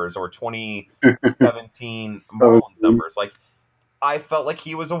Atlanta numbers or 2017 Marlins numbers. Like I felt like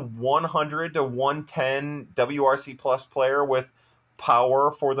he was a 100 to 110 WRC plus player with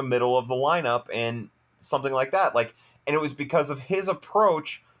power for the middle of the lineup and something like that. And it was because of his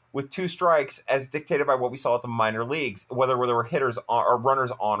approach with 2 strikes as dictated by what we saw at the minor leagues, whether there were hitters or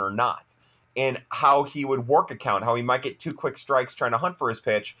runners on or not, and how he would work a count, how he might get 2 quick strikes trying to hunt for his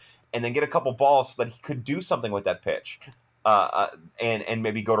pitch and then get a couple balls so that he could do something with that pitch and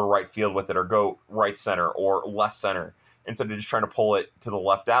maybe go to right field with it or go right center or left center instead of just trying to pull it to the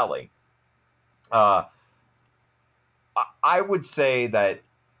left alley. I would say that,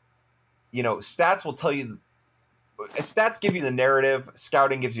 stats will tell you, stats give you the narrative,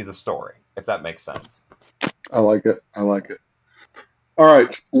 scouting gives you the story, if that makes sense. I like it. All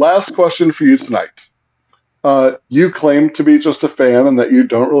right, last question for you tonight. You claim to be just a fan and that you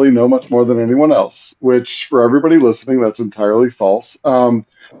don't really know much more than anyone else, which for everybody listening, that's entirely false.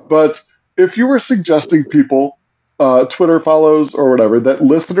 But if you were suggesting people, Twitter follows or whatever, that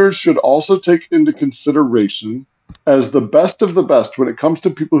listeners should also take into consideration as the best of the best when it comes to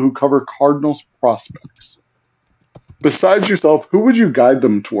people who cover Cardinals prospects, besides yourself, who would you guide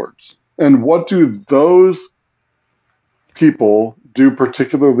them towards? And what do those people do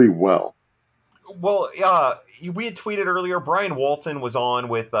particularly well? Well, we had tweeted earlier. Brian Walton was on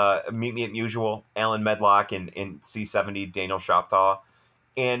with Meet Me at Usual, Alan Medlock, and C70 Daniel Shoptaw,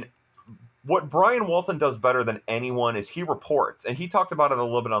 and what Brian Walton does better than anyone is he reports, and he talked about it a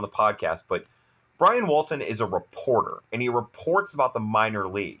little bit on the podcast. But Brian Walton is a reporter, and he reports about the minor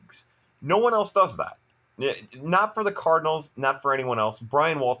leagues. No one else does that. Not for the Cardinals, not for anyone else.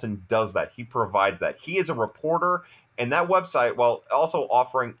 Brian Walton does that. He provides that. He is a reporter, and that website, while also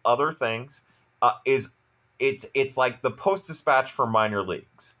offering other things, is it's like the Post Dispatch for minor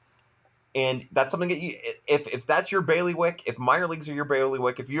leagues. And that's something that if that's your bailiwick, if minor leagues are your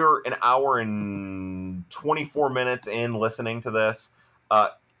bailiwick, if you're an hour and 24 minutes in listening to this,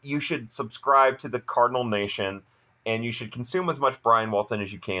 you should subscribe to the Cardinal Nation, and you should consume as much Brian Walton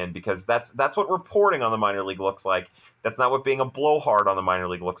as you can, because that's what reporting on the minor league looks like. That's not what being a blowhard on the minor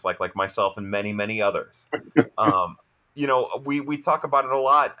league looks like myself and many others. We talk about it a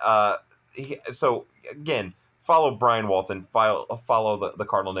lot. So again, follow Brian Walton, follow the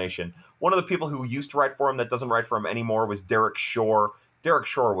Cardinal Nation. One of the people who used to write for him that doesn't write for him anymore was Derek Shore. Derek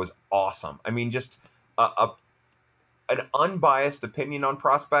Shore was awesome. I mean, just an unbiased opinion on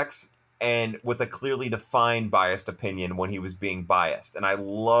prospects, and with a clearly defined biased opinion when he was being biased. And I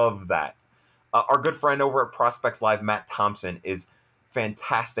love that. Our good friend over at Prospects Live, Matt Thompson, is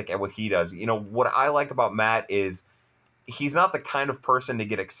fantastic at what he does. What I like about Matt is he's not the kind of person to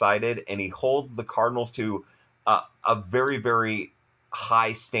get excited, and he holds the Cardinals to a very, very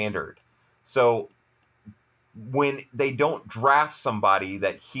high standard. So when they don't draft somebody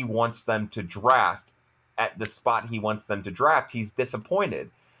that he wants them to draft at the spot he wants them to draft, he's disappointed.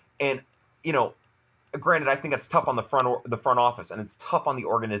 And, granted, I think that's tough on the front office, and it's tough on the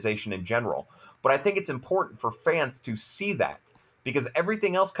organization in general. But I think it's important for fans to see that, because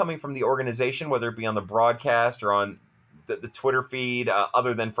everything else coming from the organization, whether it be on the broadcast or on the Twitter feed,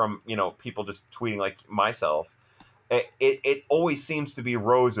 other than from, people just tweeting like myself, it always seems to be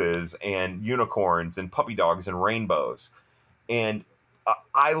roses and unicorns and puppy dogs and rainbows. And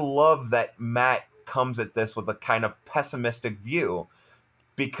I love that Matt comes at this with a kind of pessimistic view,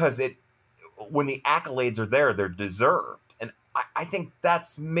 because when the accolades are there, they're deserved. And I think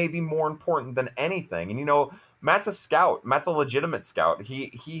that's maybe more important than anything. And, Matt's a scout. Matt's a legitimate scout.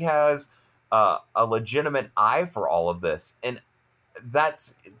 He has a legitimate eye for all of this. And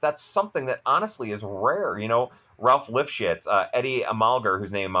that's something that honestly is rare. Ralph Lifshitz, Eddie Amalgar,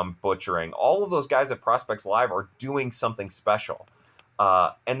 whose name I'm butchering, all of those guys at Prospects Live are doing something special.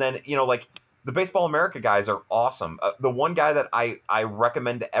 And then, like the Baseball America guys are awesome. The one guy that I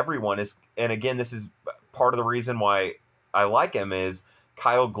recommend to everyone is, and again, this is part of the reason why I like him, is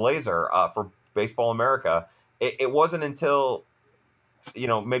Kyle Glazer for Baseball America. It wasn't until,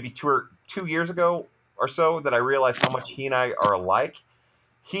 maybe 2 years ago or so that I realized how much he and I are alike.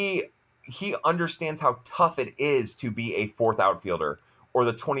 He understands how tough it is to be a fourth outfielder, or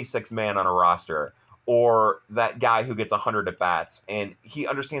the 26th man on a roster, or that guy who gets 100 at bats, and he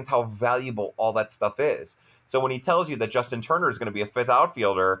understands how valuable all that stuff is. So when he tells you that Justin Turner is going to be a fifth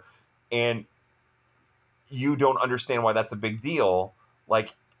outfielder, and you don't understand why that's a big deal,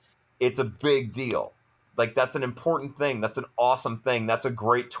 like, it's a big deal. Like, that's an important thing. That's an awesome thing. That's a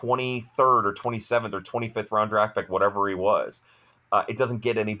great 23rd or 27th or 25th round draft pick, whatever he was. It doesn't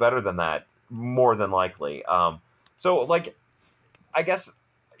get any better than that, more than likely. So, like, I guess,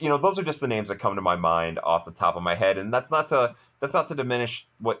 those are just the names that come to my mind off the top of my head. And that's not to diminish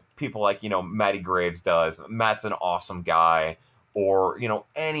what people like, Matty Graves does. Matt's an awesome guy. Or,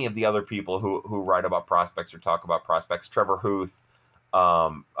 any of the other people who write about prospects or talk about prospects. Trevor Huth,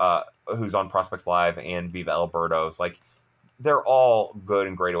 who's on Prospects Live, and Viva Alberto's. Like, they're all good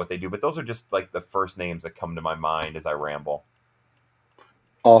and great at what they do. But those are just, like, the first names that come to my mind as I ramble.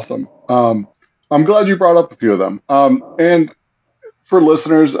 Awesome. I'm glad you brought up a few of them. And for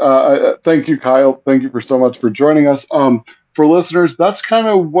listeners, thank you, Kyle. Thank you for so much for joining us. For listeners, that's kind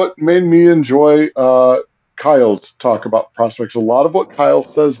of what made me enjoy Kyle's talk about prospects. A lot of what Kyle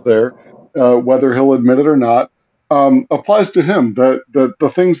says there, whether he'll admit it or not, applies to him.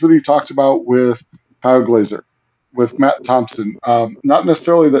 The things that he talked about with Kyle Glazer, with Matt Thompson, not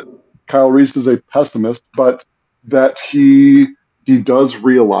necessarily that Kyle Reese is a pessimist, but that he does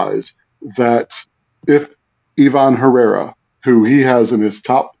realize that if Ivan Herrera, who he has in his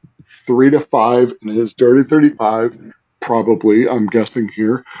top 3 to 5 in his Dirty 35, probably, I'm guessing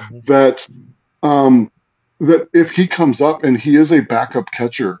here, that if he comes up and he is a backup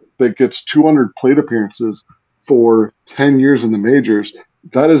catcher that gets 200 plate appearances for 10 years in the majors,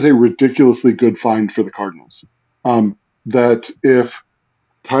 that is a ridiculously good find for the Cardinals. That if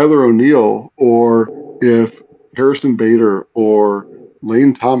Tyler O'Neill, or if Harrison Bader, or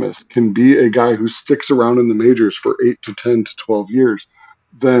Lane Thomas can be a guy who sticks around in the majors for 8 to 10 to 12 years,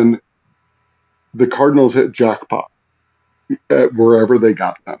 then the Cardinals hit jackpot at wherever they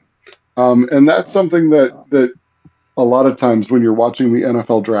got them. And that's something that a lot of times when you're watching the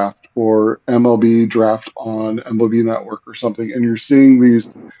NFL draft or MLB draft on MLB Network or something, and you're seeing these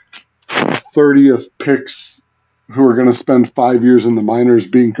 30th picks who are going to spend 5 years in the minors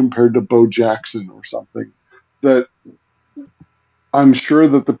being compared to Bo Jackson or something, that I'm sure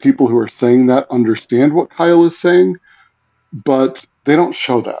that the people who are saying that understand what Kyle is saying, but they don't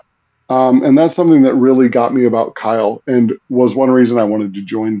show that. And that's something that really got me about Kyle, and was one reason I wanted to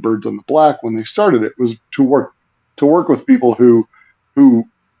join Birds on the Black when they started it, was to work with people who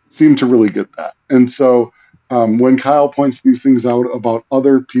seem to really get that. And so when Kyle points these things out about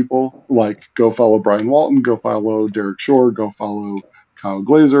other people, like go follow Brian Walton, go follow Derek Shore, go follow Kyle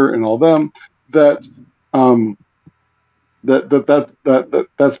Glazer, and all them, that um,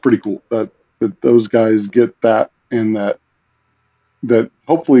 that's pretty cool. That those guys get that, and that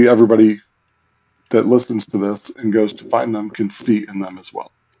hopefully everybody that listens to this and goes to find them can see in them as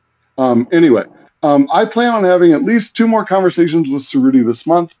well. Anyway, I plan on having at least 2 more conversations with Cerruti this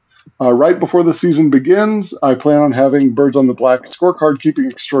month. Right before the season begins, I plan on having Birds on the Black scorecard keeping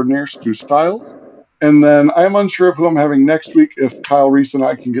extraordinaire Stu Styles. And then I'm unsure of who I'm having next week. If Kyle Reese and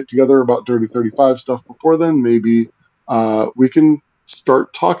I can get together about Dirty 35 stuff before then, maybe we can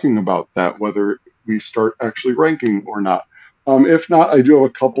start talking about that, whether we start actually ranking or not. If not, I do have a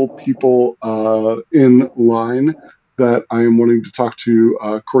couple people in line that I am wanting to talk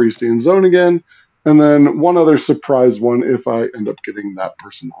to Corey Stanzone again, and then one other surprise one if I end up getting that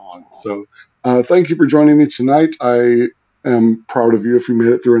person on. So thank you for joining me tonight. I am proud of you if you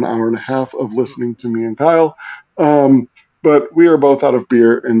made it through an hour and a half of listening to me and Kyle. But we are both out of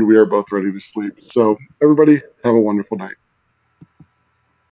beer and we are both ready to sleep. So everybody have a wonderful night.